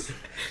mess.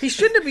 He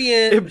shouldn't have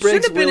been in. It breaks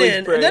Shouldn't have been Willie's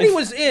in, and then he brain.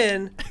 was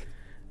in,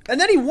 and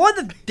then he won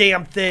the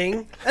damn thing,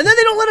 and then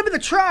they don't let him in the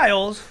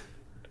trials.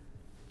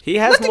 He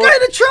has Let the more. guy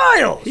in the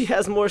trials. He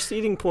has more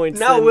seating points.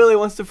 Now than, Willie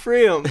wants to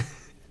free him.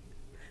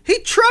 He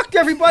trucked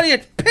everybody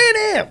at Pan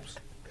Am's.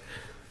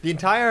 The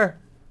entire,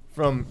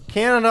 from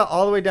Canada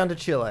all the way down to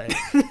Chile.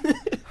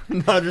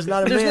 No, there's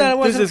not a There's man. not a-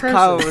 This wasn't is person.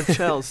 Kyle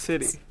Rochelle's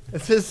city.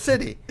 It's his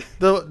city.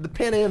 The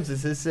Pan Am's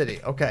is his city.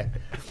 Okay.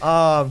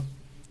 All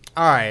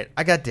right.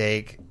 I got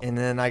Dake, and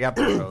then I got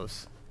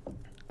Burroughs.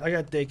 I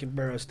got Dake and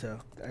Burrows too.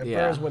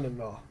 Yeah. Burrows winning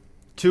it all.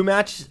 Two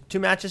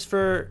matches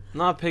for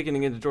Not picking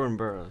against Jordan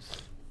Burroughs.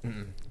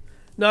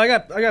 No, I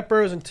got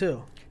Burrows in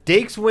 2.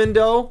 Dake's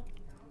window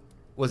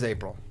was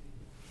April.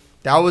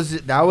 That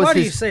was Why do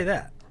you his say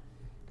that?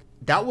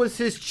 that was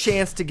his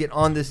chance to get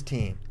on this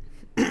team.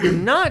 You're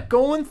not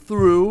going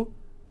through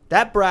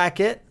that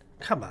bracket.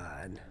 Come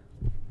on.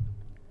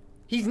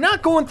 He's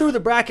not going through the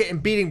bracket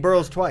and beating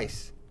Burroughs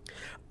twice.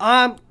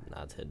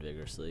 Nods head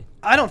vigorously.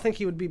 I don't think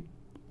he would be.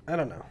 I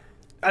don't know.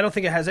 I don't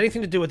think it has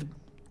anything to do with.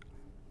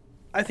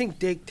 I think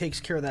Dake takes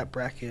care of that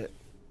bracket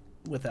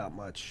without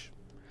much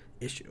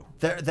issue.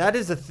 That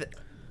is a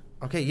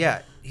okay,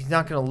 yeah, he's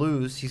not going to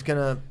lose. He's going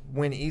to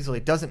win easily.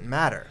 It doesn't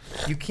matter.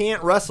 You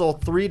can't wrestle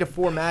 3 to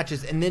 4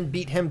 matches and then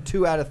beat him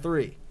 2 out of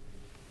 3.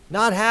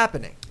 Not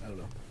happening. I don't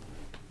know.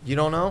 You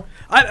don't know?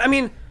 I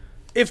mean,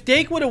 if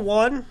Dake would have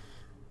won,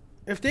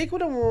 I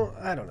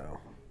don't know.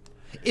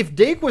 If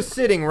Dake was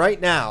sitting right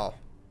now,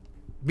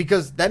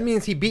 because that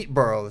means he beat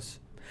Burroughs.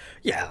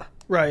 Yeah,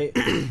 right.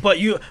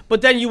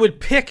 but then you would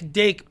pick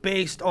Dake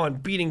based on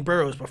beating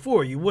Burroughs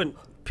before. You wouldn't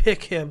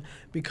pick him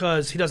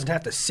because he doesn't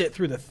have to sit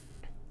through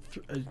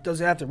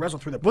doesn't have to wrestle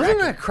through the bracket.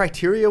 Wasn't that a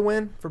criteria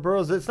win for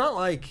Burroughs? It's not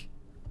like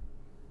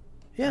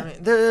Yeah, I mean,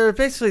 they're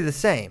basically the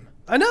same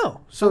I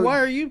know. So So- why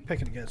are you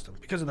picking against him?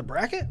 Because of the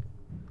bracket?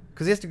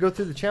 because he has to go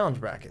through the challenge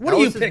bracket. What That are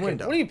you was his picking?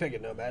 window. What are you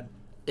picking, Nomad?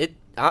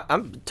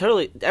 I'm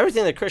totally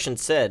everything that Christian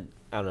said.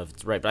 I don't know if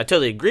it's right, but I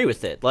totally agree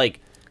with it. Like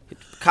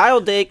Kyle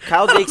Dake's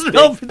big.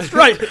 it's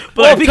right, but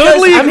Well, I because,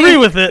 totally I agree mean-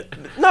 with it.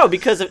 No,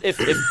 because if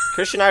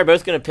Christian and I are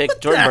both going to pick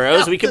Jordan the Burroughs,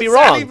 hell we could be does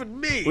that wrong. even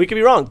mean? We could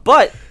be wrong.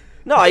 But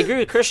no, I agree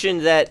with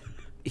Christian that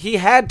he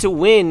had to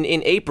win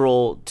in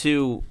April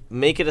to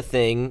make it a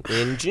thing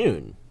in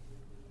June.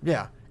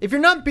 Yeah. If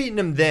you're not beating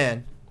him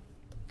then,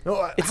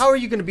 how are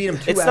you going to beat him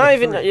 2 It's out not of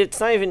even. 3? It's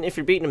not even if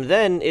you're beating him.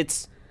 Then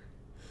it's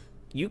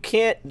you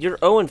can't. You're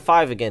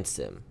 0-5 against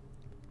him.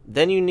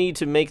 Then you need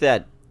to make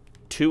that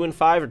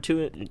 2-5 or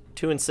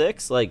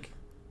 2-6. Like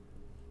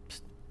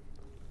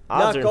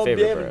odds Not are in going to favor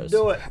be of able to Burroughs.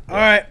 do it. All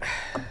right.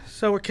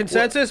 So we're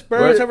consensus.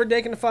 Burroughs what- over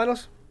Dake in the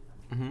finals.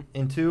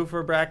 In 2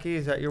 for Bracky,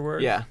 is that your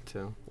word? Yeah,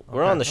 too.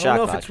 We're on the I shot don't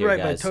know if clock it's here, right,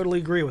 guys. but I totally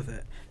agree with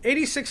it.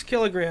 86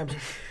 kilograms.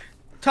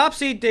 Top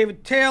seed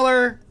David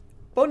Taylor.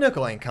 Bo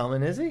Nickel ain't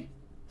coming, is he?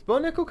 Is Bo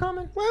Nickel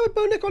coming? Why would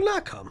Bo Nickel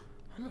not come?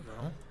 I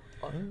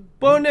don't know.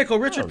 Bo Nickel,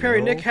 Richard Perry,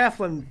 know. Nick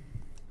Heflin.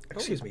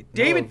 Excuse me.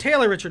 David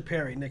Taylor, Richard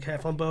Perry, Nick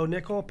Heflin, Bo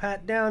Nickel,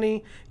 Pat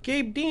Downey,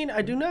 Gabe Dean.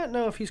 I do not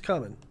know if he's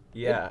coming.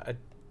 Yeah, I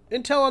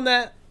Intel on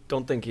that.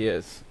 don't think he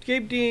is.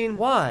 Gabe Dean.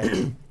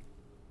 Why?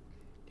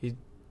 He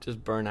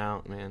just burnt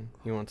out, man.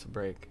 He wants a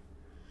break.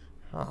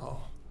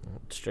 Oh.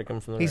 Strike him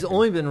from the He's record.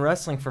 only been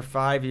wrestling for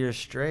 5 years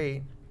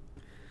straight.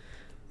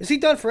 Is he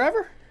done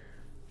forever?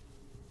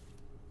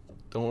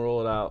 Don't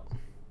roll it out.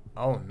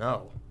 Oh,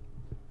 no.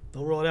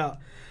 Don't roll it out.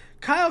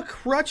 Kyle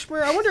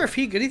Crutchmer. I wonder if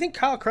he. Do you think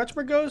Kyle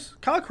Crutchmer goes?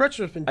 Kyle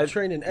Crutchmer's been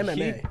training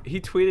MMA. He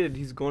tweeted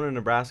he's going to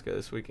Nebraska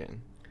this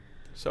weekend.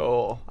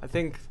 So I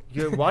think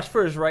You watch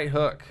for his right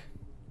hook.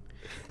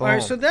 All right,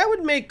 Boom. so that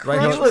would make Right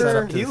hook set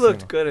up Crutchmer. to he the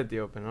looked single. good at the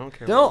Open. I don't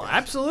care. No, what he-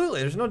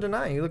 absolutely. There's no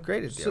denying. He looked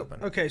great at the So,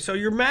 Open. okay, so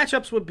your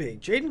matchups would be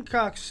Jaden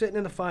Cox sitting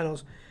in the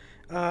finals.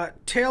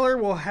 Taylor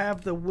will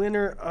have the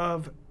winner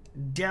of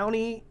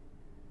Downey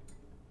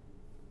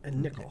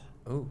and Nickel.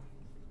 Ooh.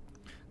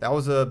 That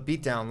was a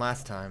beatdown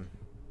last time.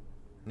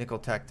 nickel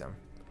teched him.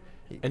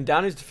 In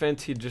Downey's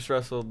defense, he just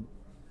wrestled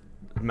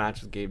a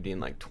match with Gabe Dean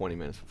like 20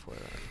 minutes before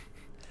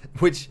that.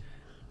 Which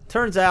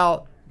turns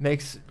out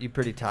makes you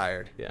pretty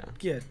tired Yeah.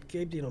 Yeah,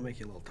 Gabe Dean will make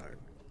you a little tired.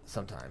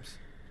 sometimes.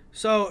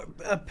 So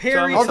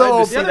Perry,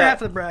 Although the other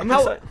half of the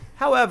bracket.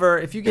 However,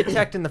 if you get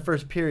teched in the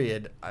first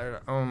period, I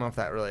don't know if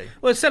that really.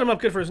 Well, it set him up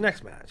good for his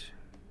next match.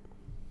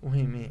 What do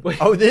you mean? Wait.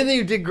 Oh, then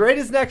you did great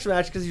his next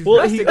match because he's Well,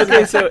 resting 'cause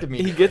he so affected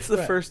me. he gets the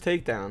Right. first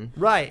takedown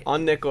Right.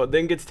 on Nickel,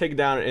 then gets taken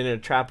down in a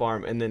trap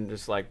arm, and then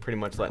just like pretty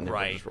much let Nickel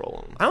Right. just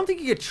roll him. I don't think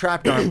you get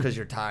trapped on because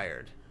you're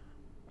tired.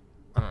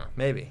 I don't know.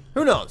 Maybe.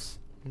 Who knows?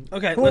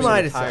 Okay, Who am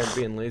I to Tired say?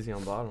 being lazy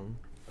on bottom.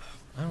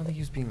 I don't think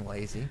he was being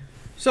lazy.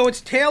 So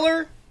it's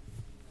Taylor,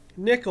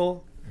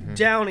 Nickel, Mm-hmm.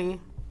 Downey,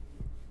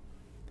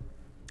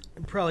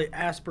 and probably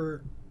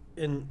Asper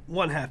in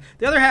one half.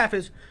 The other half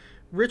is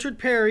Richard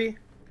Perry,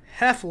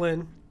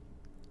 Heflin.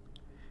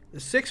 The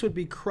 6 would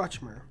be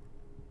Crutchmer.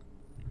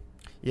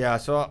 Yeah.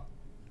 So,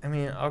 I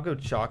mean, I'll go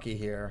chalky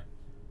here.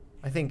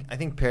 I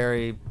think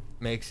Perry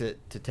makes it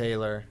to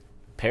Taylor.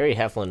 Perry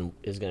Heflin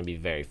is going to be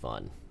very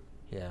fun.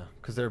 Yeah,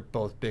 because they're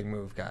both big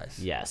move guys.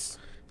 Yes.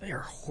 They are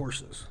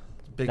horses.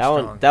 Big That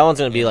strong. one's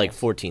going to be like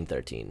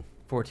 14-13.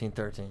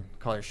 14-13.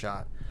 Call your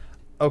shot.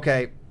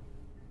 Okay.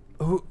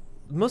 Who?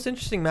 Most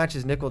interesting match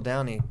is Nickel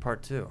Downey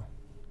Part 2.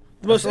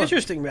 The most what-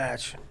 interesting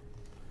match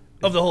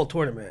of the whole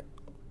tournament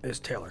is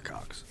Taylor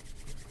Cox.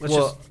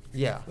 Let's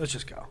Yeah.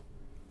 just go.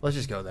 Let's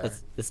just go there.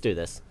 Let's do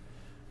this.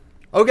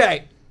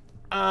 Okay.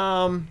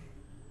 There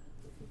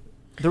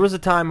was a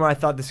time where I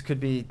thought this could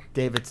be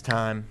David's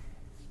time.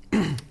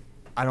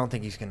 I don't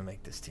think he's going to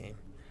make this team.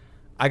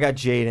 I got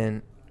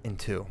Jaden in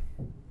 2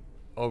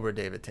 over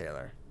David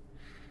Taylor.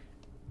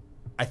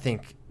 I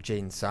think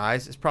Jaden's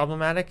size is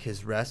problematic.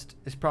 His rest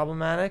is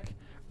problematic.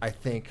 I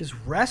think His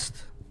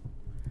rest.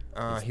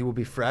 he will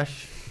be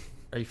fresh.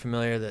 Are you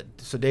familiar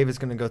so David's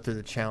going to go through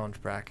the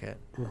challenge bracket,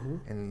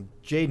 and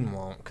Jaden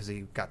won't because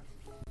he got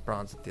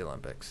bronze at the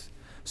Olympics.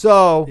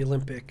 So The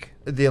Olympic.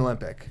 the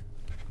Olympic.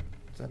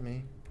 Is that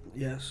me?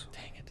 Yes.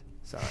 Dang it.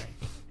 Sorry.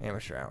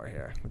 Amateur hour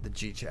here with the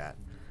G chat.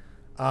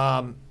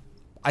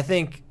 I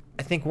think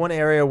one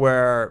area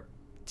where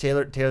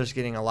Taylor's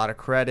getting a lot of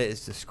credit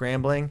is the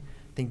scrambling.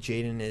 I think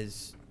Jaden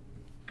is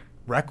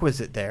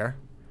requisite there.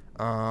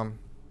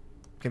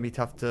 Can be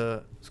tough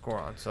to score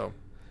on, so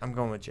I'm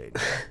going with Jaden.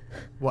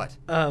 What?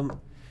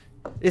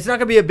 It's not going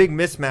to be a big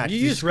mismatch. You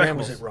He used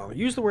scrambles. requisite wrong.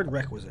 Use the word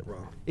requisite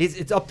wrong.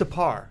 It's up to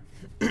par.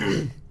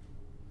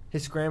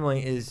 His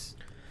scrambling is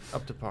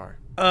up to par.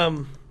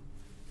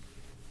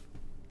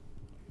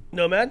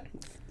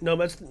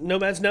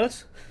 Nomad's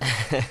notes.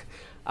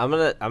 I'm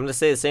gonna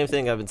say the same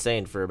thing I've been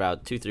saying for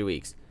about 2-3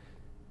 weeks.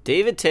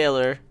 David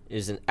Taylor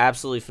is an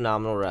absolutely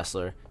phenomenal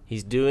wrestler.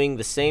 He's doing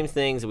the same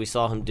things that we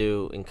saw him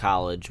do in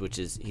college, which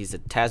is he's a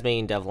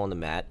Tasmanian devil on the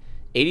mat.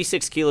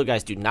 86 kilo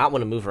guys do not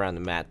want to move around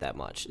the mat that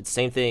much. It's the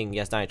same thing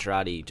Yasnaya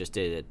Tiradi just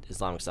did at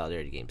Islamic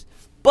Solidarity Games.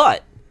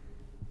 But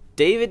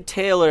David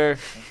Taylor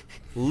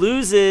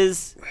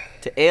loses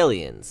to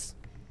aliens.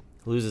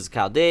 Loses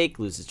Kyle Dake,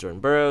 loses Jordan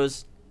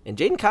Burroughs, and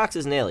Jaden Cox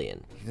is an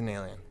alien. He's an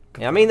alien.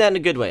 And I mean that in a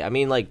good way. I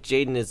mean, like,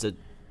 Jaden is a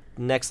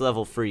next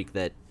level freak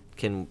that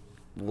can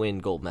win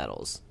gold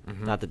medals.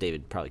 Not that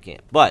David probably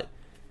can't. But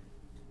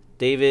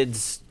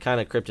David's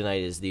kind of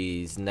kryptonite is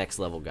these next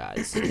level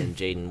guys. And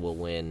Jaden will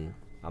win,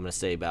 I'm going to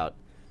say about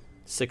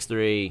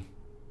 6-3,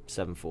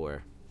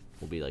 7-4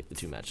 will be like the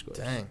 2 match scores.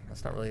 Dang,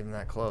 that's not really even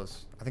that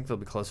close. I think they'll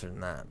be closer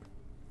than that.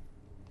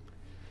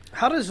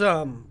 How does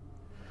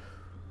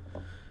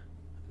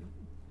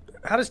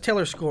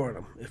Taylor score on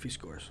him if he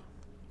scores?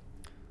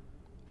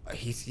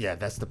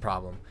 That's the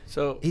problem.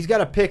 So He's got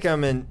to pick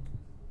him, and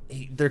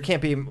there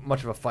can't be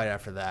much of a fight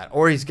after that.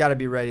 Or he's got to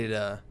be ready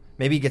to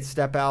maybe get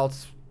step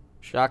outs.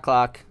 Shot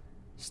clock,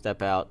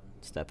 step out.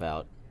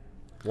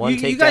 One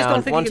takedown. You guys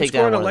don't think one he can takedown,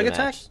 score on a one of leg the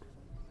attack? match.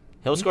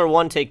 He'll score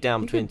one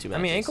takedown between 2 matches.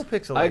 I mean, ankle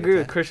picks. I agree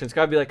with Christian. It's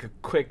got to be like a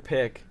quick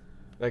pick,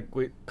 like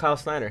Kyle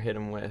Snyder hit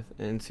him with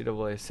in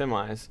NCAA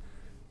semis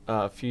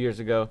a few years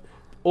ago.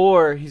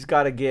 Or he's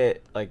got to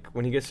get, like,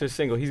 when he gets to a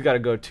single, he's got to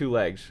go 2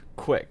 legs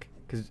quick.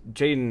 Because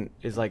Jaden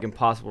is, like,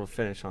 impossible to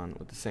finish on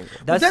with the single.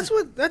 That's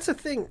the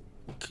thing.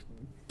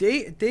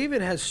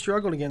 David has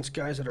struggled against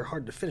guys that are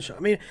hard to finish on. I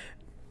mean,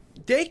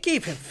 they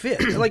gave him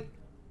fit. Like,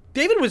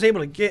 David was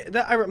able to get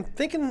that. I'm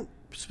thinking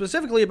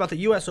specifically about the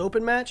U.S.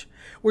 Open match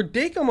where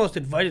Dake almost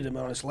invited him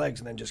on his legs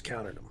and then just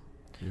countered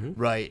him.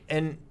 Right.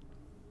 And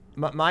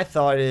my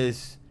thought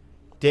is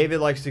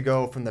David likes to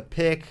go from the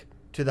pick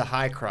to the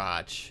high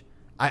crotch.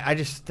 I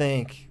just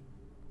think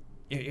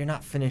you're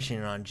not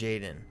finishing on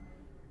Jaden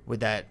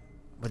with that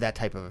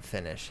type of a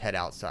finish, head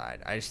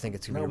outside. I just think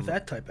it's going to Not be with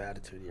that type of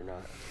attitude, you're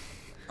not.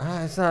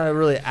 It's not a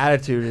really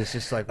attitude. It's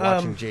just like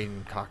watching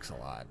Jaden Cox a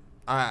lot.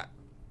 I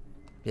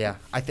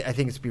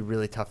think it's be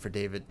really tough for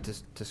David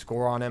to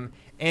score on him.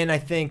 And I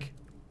think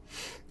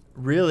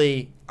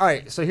really, all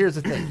right, so here's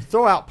the thing.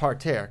 Throw out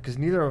parterre because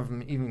neither of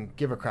them even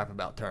give a crap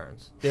about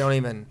turns. They don't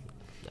even,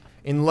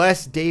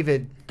 unless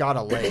David got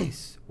a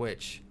lace,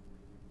 which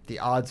the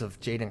odds of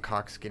Jaden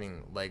Cox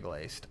getting leg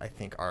laced, I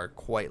think, are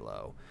quite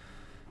low.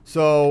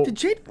 So Did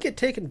Jaden get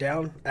taken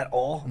down at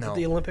all no, at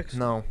the Olympics?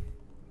 No.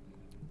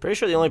 Pretty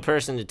sure the only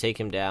person to take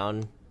him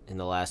down in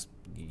the last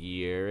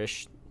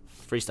year-ish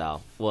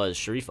freestyle was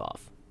Sharifov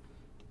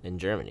in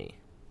Germany.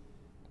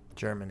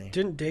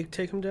 Didn't Dake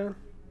take him down?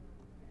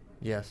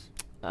 Yes.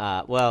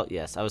 Well,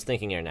 yes. I was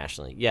thinking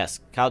internationally. Yes,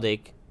 Kyle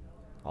Dake,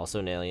 also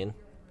an alien,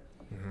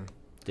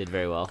 did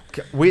very well.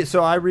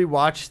 So I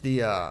rewatched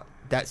the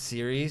that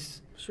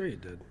series Sure you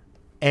did.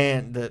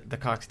 and the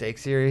Cox Dake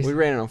series. We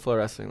ran it on Flow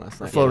Wrestling last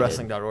night.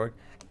 FlowWrestling.org.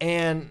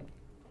 And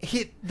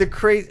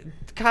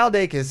Kyle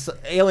Dake is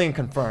alien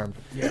confirmed.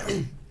 Yeah.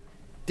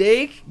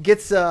 Dake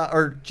gets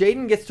or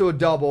Jaden gets to a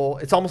double.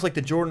 It's almost like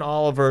the Jordan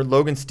Oliver,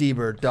 Logan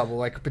Stieber double,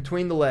 like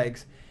between the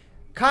legs.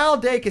 Kyle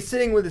Dake is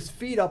sitting with his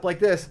feet up like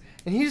this,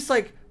 and he just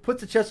like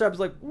puts the chest up,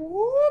 like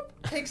whoop,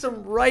 takes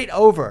him right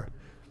over.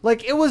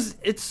 Like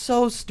it's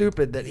so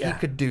stupid that he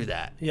could do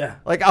that. Yeah.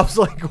 Like I was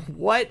like,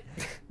 what?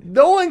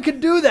 No one could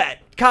do that,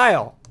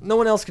 Kyle. No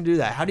one else can do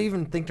that. How do you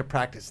even think to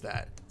practice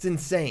that? It's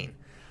insane.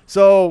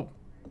 So,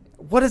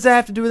 what does that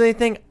have to do with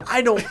anything?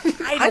 I don't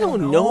know. I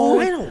don't know.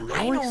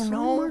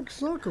 Mark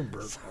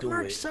Zuckerberg.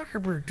 Mark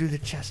Zuckerberg do the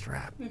chest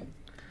wrap.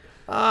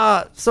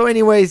 So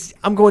anyways,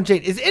 I'm going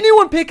Jade. Is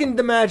anyone picking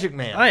the Magic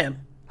Man? I am.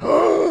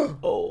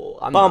 Oh,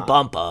 I'm Bum not.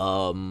 bum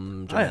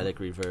bum. Dramatic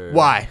reverb.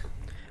 Why?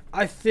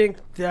 I think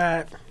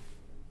that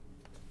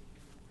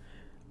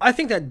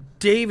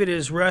David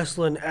is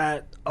wrestling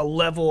at a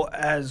level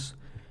as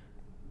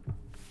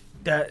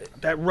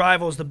that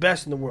rivals the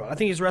best in the world. I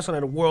think he's wrestling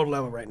at a world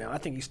level right now. I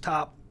think he's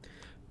top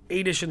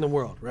 8-ish in the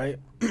world, right?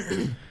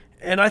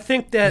 And I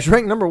think that He's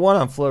ranked number 1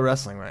 on Flow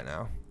Wrestling right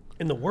now.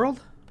 in the world,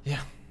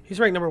 Yeah. he's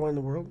ranked number 1 in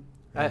the world.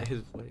 At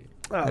his weight.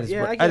 Oh, At his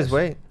yeah, weight. I guess. At his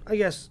weight. I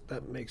guess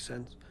that makes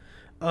sense.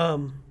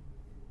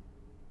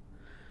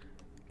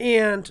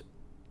 And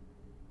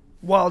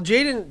while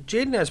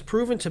Jaden has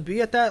proven to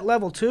be at that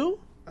level too,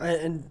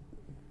 and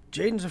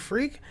Jaden's a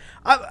freak,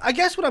 I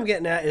guess what I'm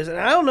getting at is, and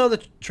I don't know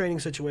the training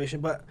situation,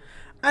 but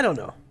I don't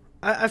know.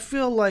 I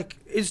feel like,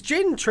 is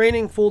Jaden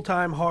training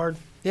full-time hard?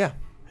 Yeah,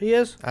 He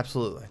is?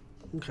 absolutely.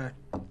 Okay.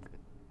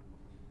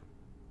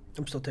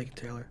 I'm still taking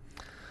Taylor.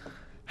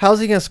 How's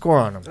he going to score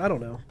on him? I don't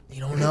know.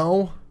 You don't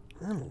know?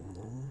 I don't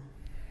know.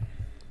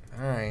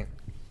 All right.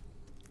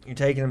 You're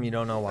taking him, you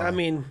don't know why. I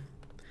mean,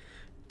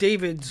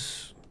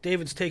 David's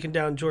taking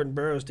down Jordan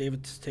Burroughs.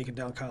 David's taking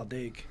down Kyle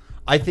Dake.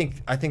 I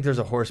think there's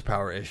a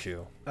horsepower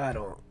issue. I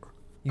don't.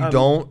 You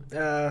don't?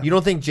 Uh, You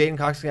don't think Jaden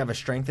Cox can have a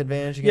strength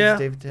advantage against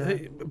David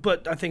Taylor?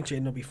 but I think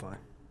Jaden will be fine.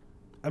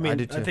 I mean,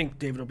 do too. I think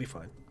David will be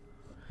fine.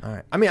 All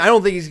right. I mean, I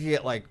don't think he's going to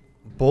get, like,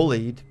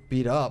 bullied,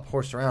 beat up,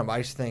 horsed around, but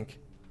I just think,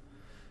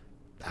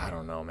 I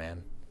don't know,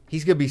 man.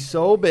 He's going to be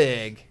so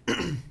big.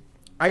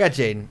 I got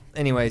Jaden.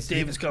 Anyways.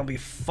 David's going to be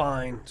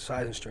fine,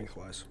 size and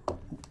strength-wise.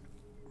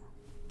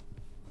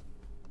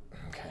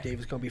 Okay.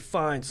 David's going to be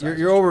fine. Size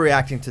You're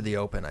overreacting to the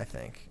Open, I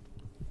think.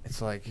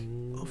 It's like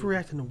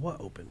overreacting to what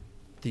Open?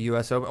 the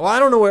U.S. Open. Well, I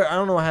don't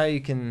know how you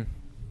can.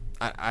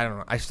 I don't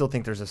know. I still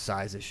think there's a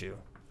size issue.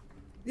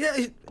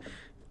 Yeah,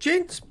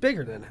 Jaden's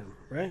bigger than him,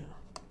 right?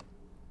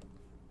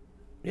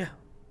 Yeah.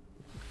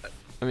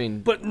 I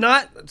mean, But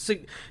not.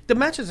 See, the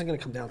match isn't going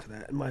to come down to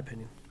that, in my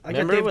opinion. I got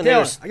Remember David when they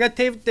Taylor. were- I got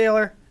David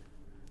Taylor.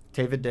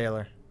 David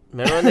Taylor.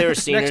 Remember when they were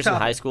seniors in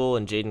topic. high school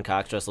and Jaden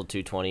Cox wrestled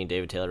 220 and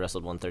David Taylor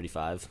wrestled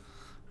 135?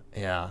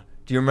 Yeah.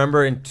 Do you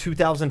remember in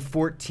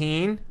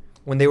 2014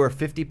 when they were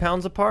 50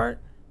 pounds apart?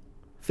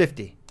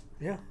 50.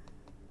 Yeah.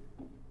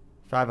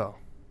 5-0.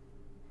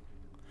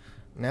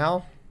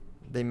 Now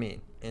they meet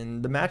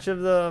in the match of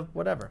the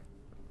whatever.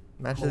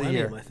 Match of the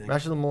Millennium, year. I think.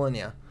 Match of the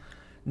millennia.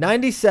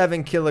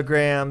 97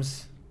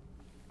 kilograms.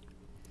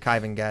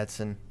 Kyvan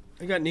Gadsden.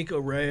 I got Nico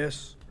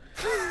Reyes.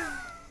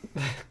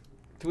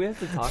 do we have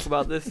to talk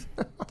about this?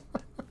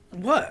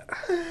 What?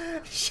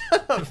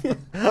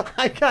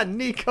 I got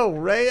Nico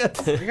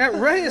Reyes. I got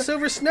Reyes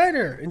over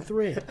Snyder in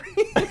 3.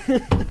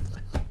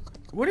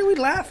 What are we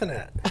laughing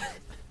at?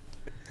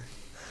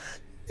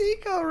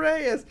 Nico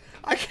Reyes.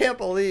 I can't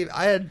believe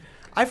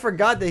I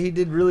forgot that he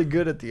did really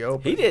good at the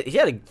Open. He did. He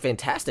had a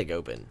fantastic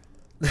Open.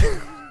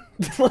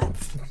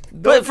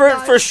 But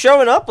for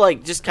showing up,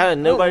 like, just kind of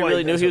nobody why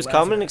really you knew guys he are was laughing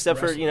coming at except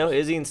for,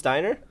 Izzy and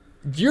Steiner.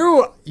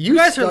 You You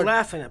guys are start-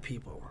 laughing at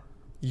people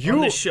You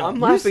on this show. I'm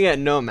laughing at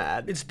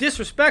Nomad. It's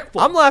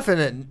disrespectful. I'm laughing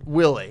at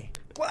Willie.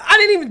 Well, I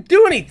didn't even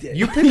do anything.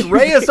 You picked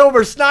Reyes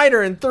over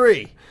Snyder in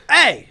 3.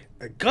 Hey,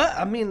 a gut.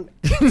 I mean,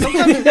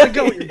 sometimes you gotta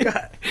go with your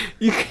gut.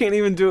 You can't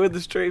even do it with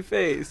a straight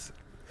face.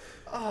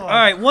 All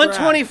right,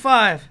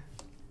 125.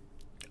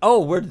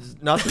 Oh, we're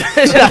not. Not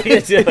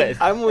gonna do it.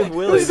 I'm with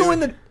Willie. Who's going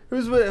the?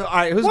 Who's with? All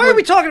right, who's? Why are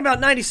we talking about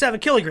 97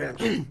 kilograms?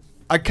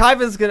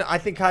 Kyvan's gonna. I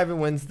think Kyvan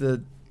wins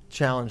the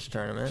challenge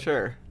tournament.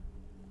 Sure.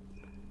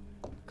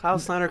 Kyle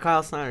Snyder,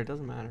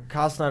 doesn't matter.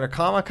 Kyle Snyder,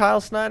 comma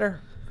Kyle Snyder.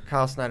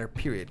 Kyle Snyder,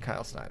 period.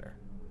 Kyle Snyder.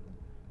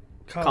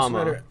 Kyle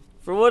Comma. Snyder.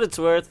 For what it's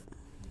worth,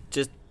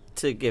 just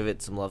to give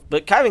it some love.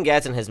 But Kyvan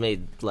Gadsden has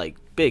made, like,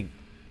 big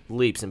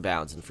leaps and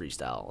bounds in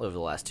freestyle over the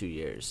last 2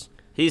 years.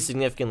 He's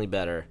significantly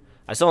better.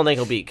 I still don't think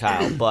he'll beat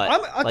Kyle, but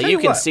I'll like tell you you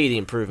can what. see the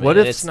improvement. What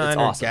and if it's Snyder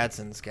awesome.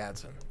 Gadsden?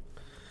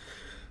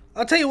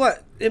 I'll tell you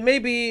what. It may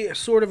be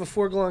sort of a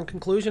foregone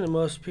conclusion in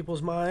most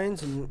people's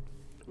minds,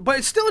 but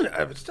it's still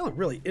a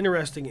really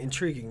interesting,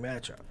 intriguing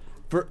matchup.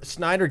 For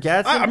Snyder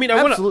Gadsden? I mean, I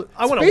wanna Absolutely.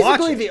 watch It's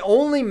basically it. the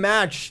only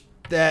match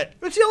that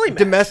It's the only match.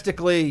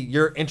 domestically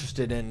you're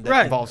interested in that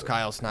Right. involves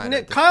Kyle Snyder.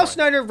 at this Kyle point.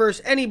 Snyder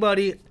versus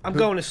anybody, I'm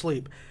going to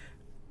sleep.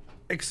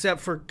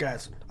 Except for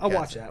Gadsden. I'll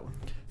watch that one.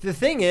 The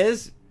thing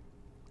is,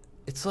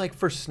 it's like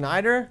for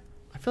Snyder,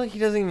 I feel like he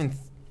doesn't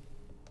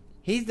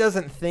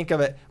think of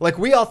it like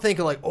we all think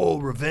of like, oh,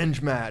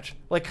 revenge match.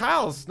 Like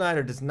Kyle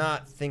Snyder does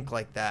not think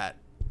like that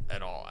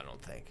at all. I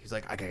don't think he's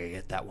like, I gotta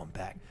get that one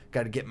back.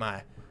 Got to get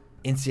my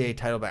NCAA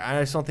title back. I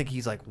just don't think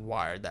he's like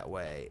wired that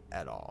way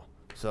at all.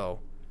 So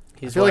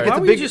I feel like Why it's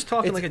a were you big. just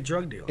talking it's- like a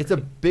drug dealer? It's a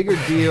bigger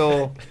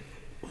deal.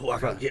 I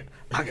gotta get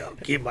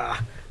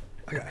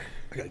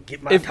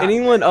my If title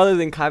anyone back. other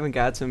than Kyvan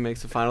Gadsden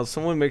makes the finals,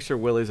 someone make sure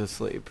Willie's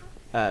asleep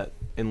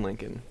in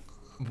Lincoln.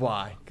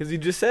 Why? Because he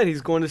just said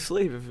he's going to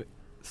sleep if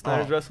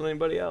Snyder's Oh. wrestling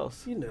anybody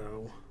else.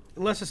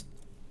 Unless it's.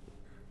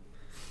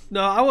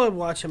 No, I would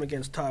watch him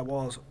against Ty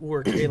Walls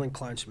or Kalen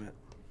Kleinschmidt.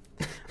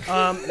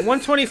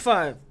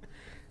 125.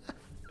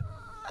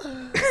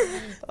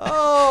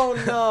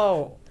 Oh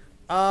no.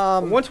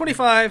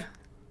 125.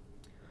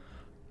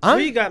 I'm-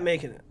 Who you got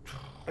making it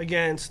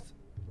against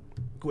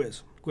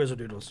Gwiz?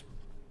 Doodles.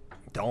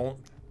 Don't.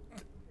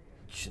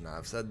 Should not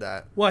have said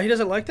that. What, he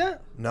doesn't like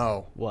that?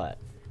 No. What?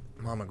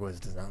 Mama Gwiz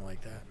does not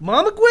like that.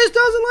 Mama Gwiz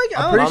doesn't like it?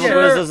 I'm Oh, pretty Mama yeah.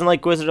 sure- Gwiz doesn't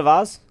like Wizard of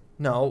Oz?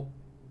 No.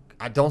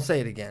 I don't say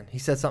it again. He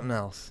said something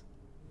else.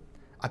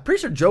 I'm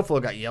pretty sure Joe Flo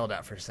got yelled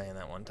at for saying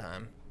that one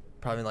time.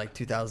 Probably like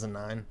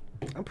 2009.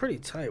 I'm pretty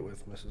tight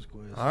with Mrs.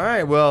 Gwiz. All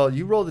right. Well,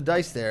 you roll the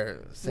dice there.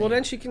 Well,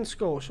 then she can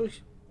scold.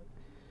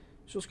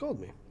 She'll scold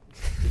me.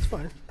 It's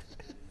fine.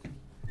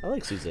 I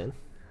like Suzanne.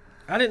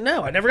 I didn't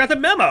know. I never got the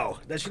memo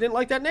that she didn't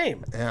like that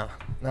name. Yeah.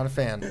 Not a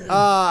fan.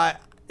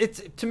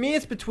 It's to me.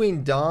 It's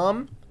between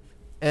Dom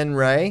and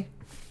Ray,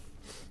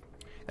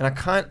 and I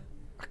kind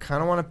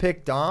of want to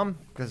pick Dom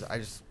because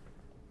I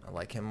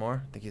like him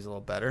more. I think he's a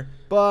little better.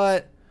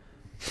 But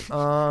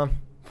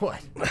what?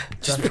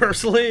 Just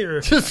personally, or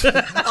Just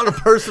on a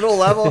personal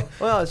level.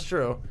 Well, it's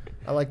true.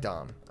 I like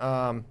Dom.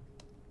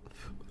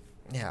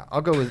 Yeah,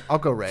 I'll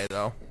go Ray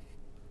though.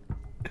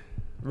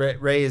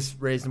 Ray's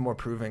the more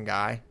proven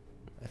guy,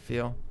 I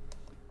feel.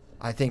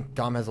 I think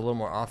Dom has a little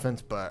more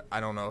offense, but I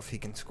don't know if he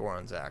can score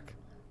on Zach.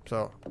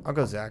 So I'll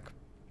go Zach.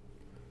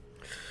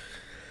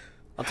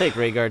 I'll take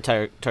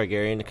Rhaegar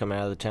Targaryen to come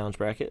out of the challenge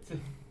bracket.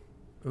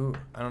 Ooh,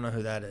 I don't know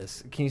who that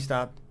is. Can you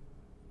stop?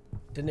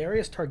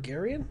 Daenerys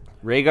Targaryen?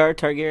 Rhaegar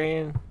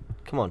Targaryen?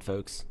 Come on,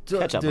 folks.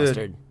 Catch up, Dude.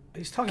 mustard.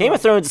 He's talking Game of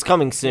about Thrones is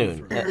coming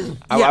soon.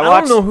 I I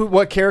watched, don't know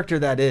what character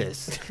that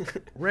is.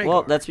 Rhaegar.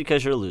 Well, that's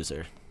because you're a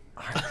loser.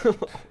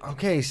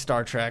 Okay,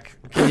 Star Trek.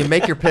 Can you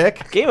make your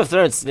pick? Game of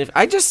Thrones.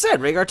 I just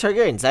said Rhaegar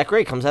Targaryen. Zach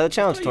Ray comes out of the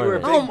challenge you were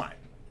a tournament. Oh my!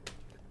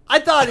 I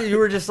thought you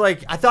were just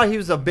like I thought he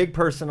was a big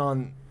person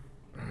on.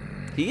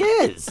 He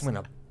is. I'm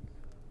gonna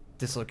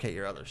dislocate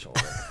your other shoulder.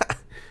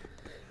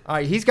 All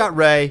right, he's got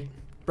Ray.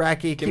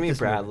 Bracky, Give me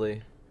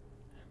Bradley.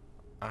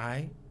 All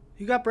right,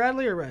 You got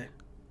Bradley or Ray?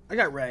 I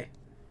got Ray.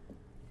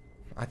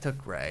 I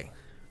took Ray.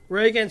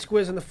 Ray against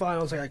Gwiz in the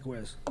finals. I got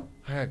Gwiz.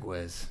 I got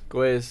Gwiz.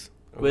 Gwiz.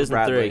 over Gwiz in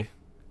Bradley. 3.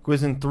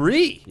 Gwiz in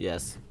 3.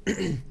 Yes.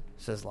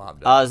 Says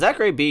Lobdell. Zach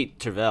Ray beat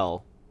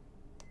Tervel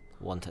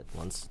once.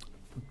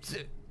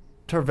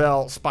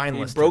 Tervel, He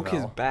spineless. broke Tervel.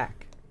 his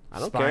back. I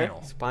don't Spinal.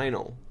 care.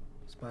 Spinal.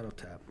 Spinal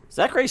tap.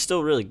 Zach Ray's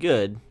still really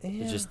good. I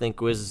Yeah. just think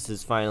Gwiz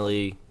has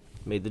finally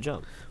made the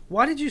jump.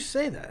 Why did you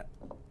say that?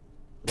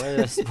 Why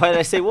did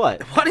I say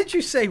what? Why did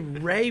you say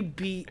Ray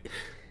beat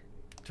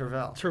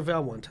Tervel.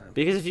 Tervel one time?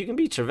 Because if you can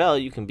beat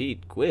Tervel, you can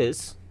beat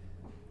Gwiz.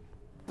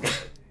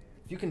 If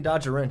you can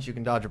dodge a wrench, you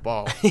can dodge a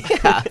ball.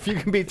 Yeah. If you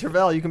can beat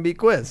Tervel, you can beat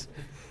Quiz.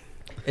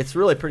 It's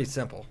really pretty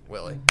simple,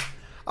 Willie.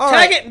 All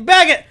Tag right. it and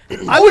bag it.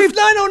 I leave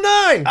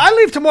 909. I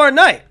leave tomorrow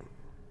night.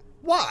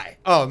 Why?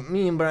 Oh,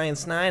 me and Brian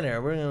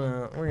Snyder. We're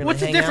gonna. What's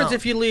the hang difference out.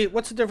 if you leave?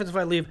 What's the difference if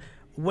I leave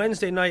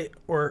Wednesday night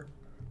or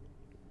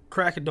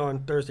crack of dawn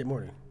Thursday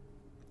morning?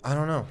 I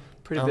don't know.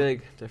 Pretty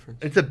big difference.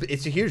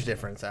 It's a huge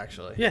difference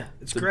actually. Yeah,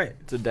 it's great.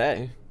 It's a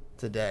day.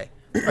 Today.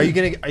 Are you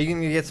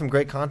gonna get some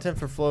great content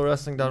for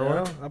flowwrestling.org?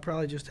 No, I'll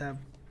probably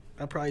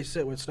I'll probably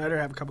sit with Snyder,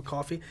 have a cup of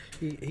coffee.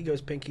 He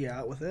goes pinky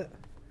out with it.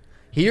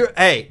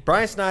 Hey,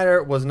 Brian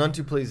Snyder was none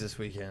too pleased this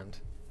weekend.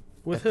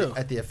 With at who?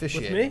 at the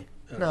officiating.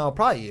 me? No,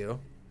 probably you.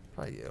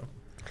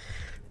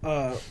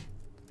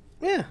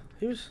 Yeah,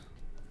 he was.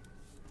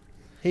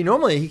 He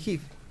normally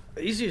keeps.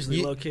 He's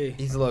usually low key.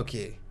 He's low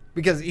key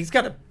because he's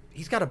got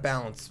to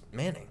balance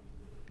Manning.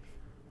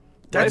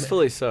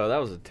 Rightfully so. That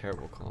was a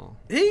terrible call.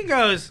 He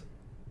goes,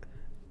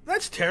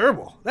 "That's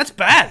terrible. That's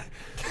bad.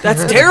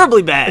 That's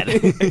terribly bad.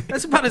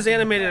 That's about as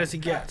animated as he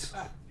gets."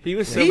 He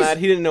was so He's- mad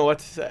he didn't know what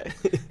to say.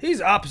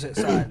 He's opposite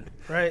side,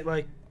 right?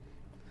 Like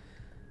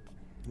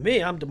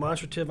me, I'm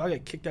demonstrative. I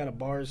get kicked out of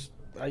bars.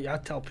 I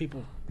tell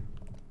people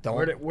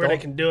where they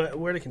can do it,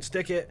 where they can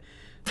stick it.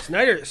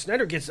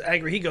 Snyder gets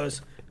angry. He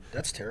goes,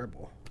 "That's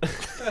terrible."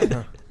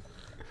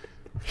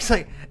 He's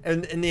like,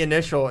 in the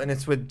initial, and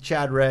it's with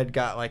Chad Red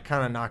got like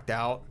kind of knocked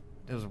out.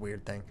 It was a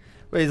weird thing,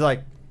 but he's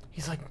like,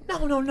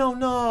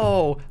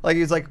 no, like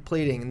he's like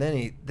pleading, and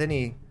then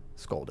he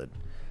scolded.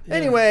 Yeah.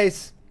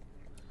 Anyways,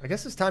 I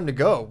guess it's time to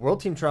go.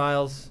 World Team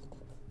Trials,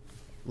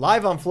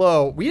 live on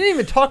Flow. We didn't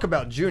even talk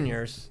about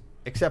juniors,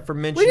 except for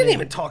mentioning. We didn't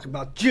even talk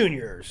about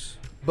juniors.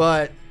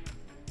 But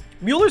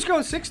Mueller's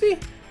going 60.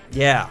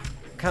 Yeah,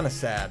 kind of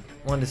sad.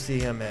 Wanted to see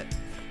him at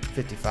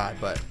 55,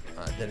 but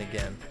then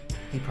again,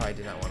 he probably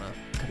did not want to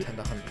contend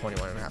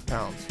 121.5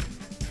 pounds.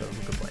 So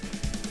who could blame?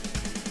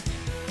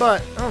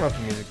 But I don't know if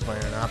the music's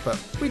playing or not, but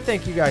we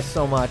thank you guys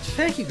so much.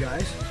 Thank you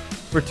guys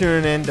for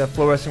tuning in to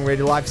Flow Wrestling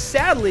Radio Live.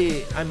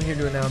 Sadly, I'm here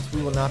to announce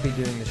we will not be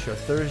doing the show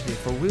Thursday,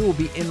 for we will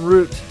be en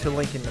route to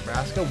Lincoln,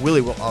 Nebraska. Willie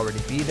will already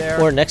be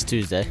there. Or next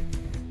Tuesday.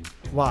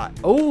 Why?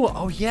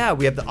 Oh yeah,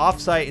 we have the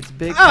offsite. It's a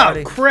big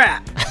party. Oh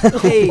crap!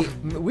 Hey,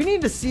 we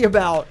need to see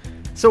about.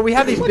 So we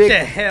have these what big. What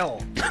the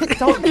hell? Don't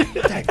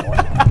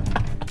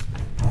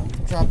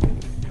drop.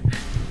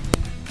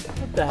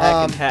 What the heck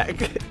and heck?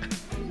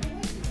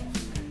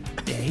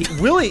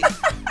 Willie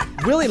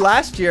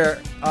last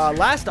year,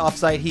 last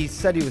offsite, he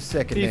said he was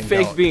sick and he didn't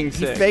faked go. being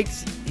sick.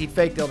 He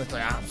faked illness.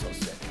 Like, I'm so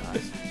sick,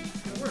 guys.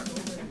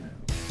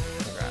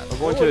 We're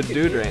going to a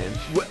dude ranch.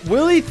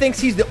 Willie thinks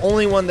he's the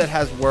only one that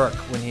has work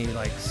when he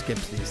like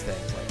skips these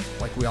things.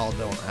 Like we all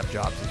don't have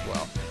jobs as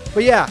well.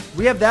 But yeah,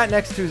 we have that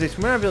next Tuesday,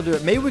 so we're not able to do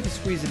it. Maybe we can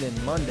squeeze it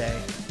in Monday.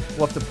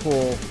 We'll have to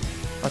pull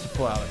out a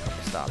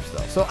couple stops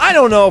though. So I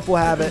don't know if we'll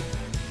have it,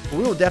 but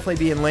we will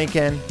definitely be in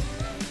Lincoln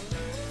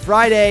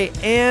Friday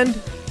and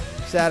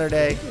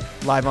Saturday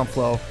live on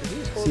Flow.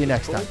 See you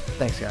next time.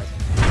 Thanks, guys.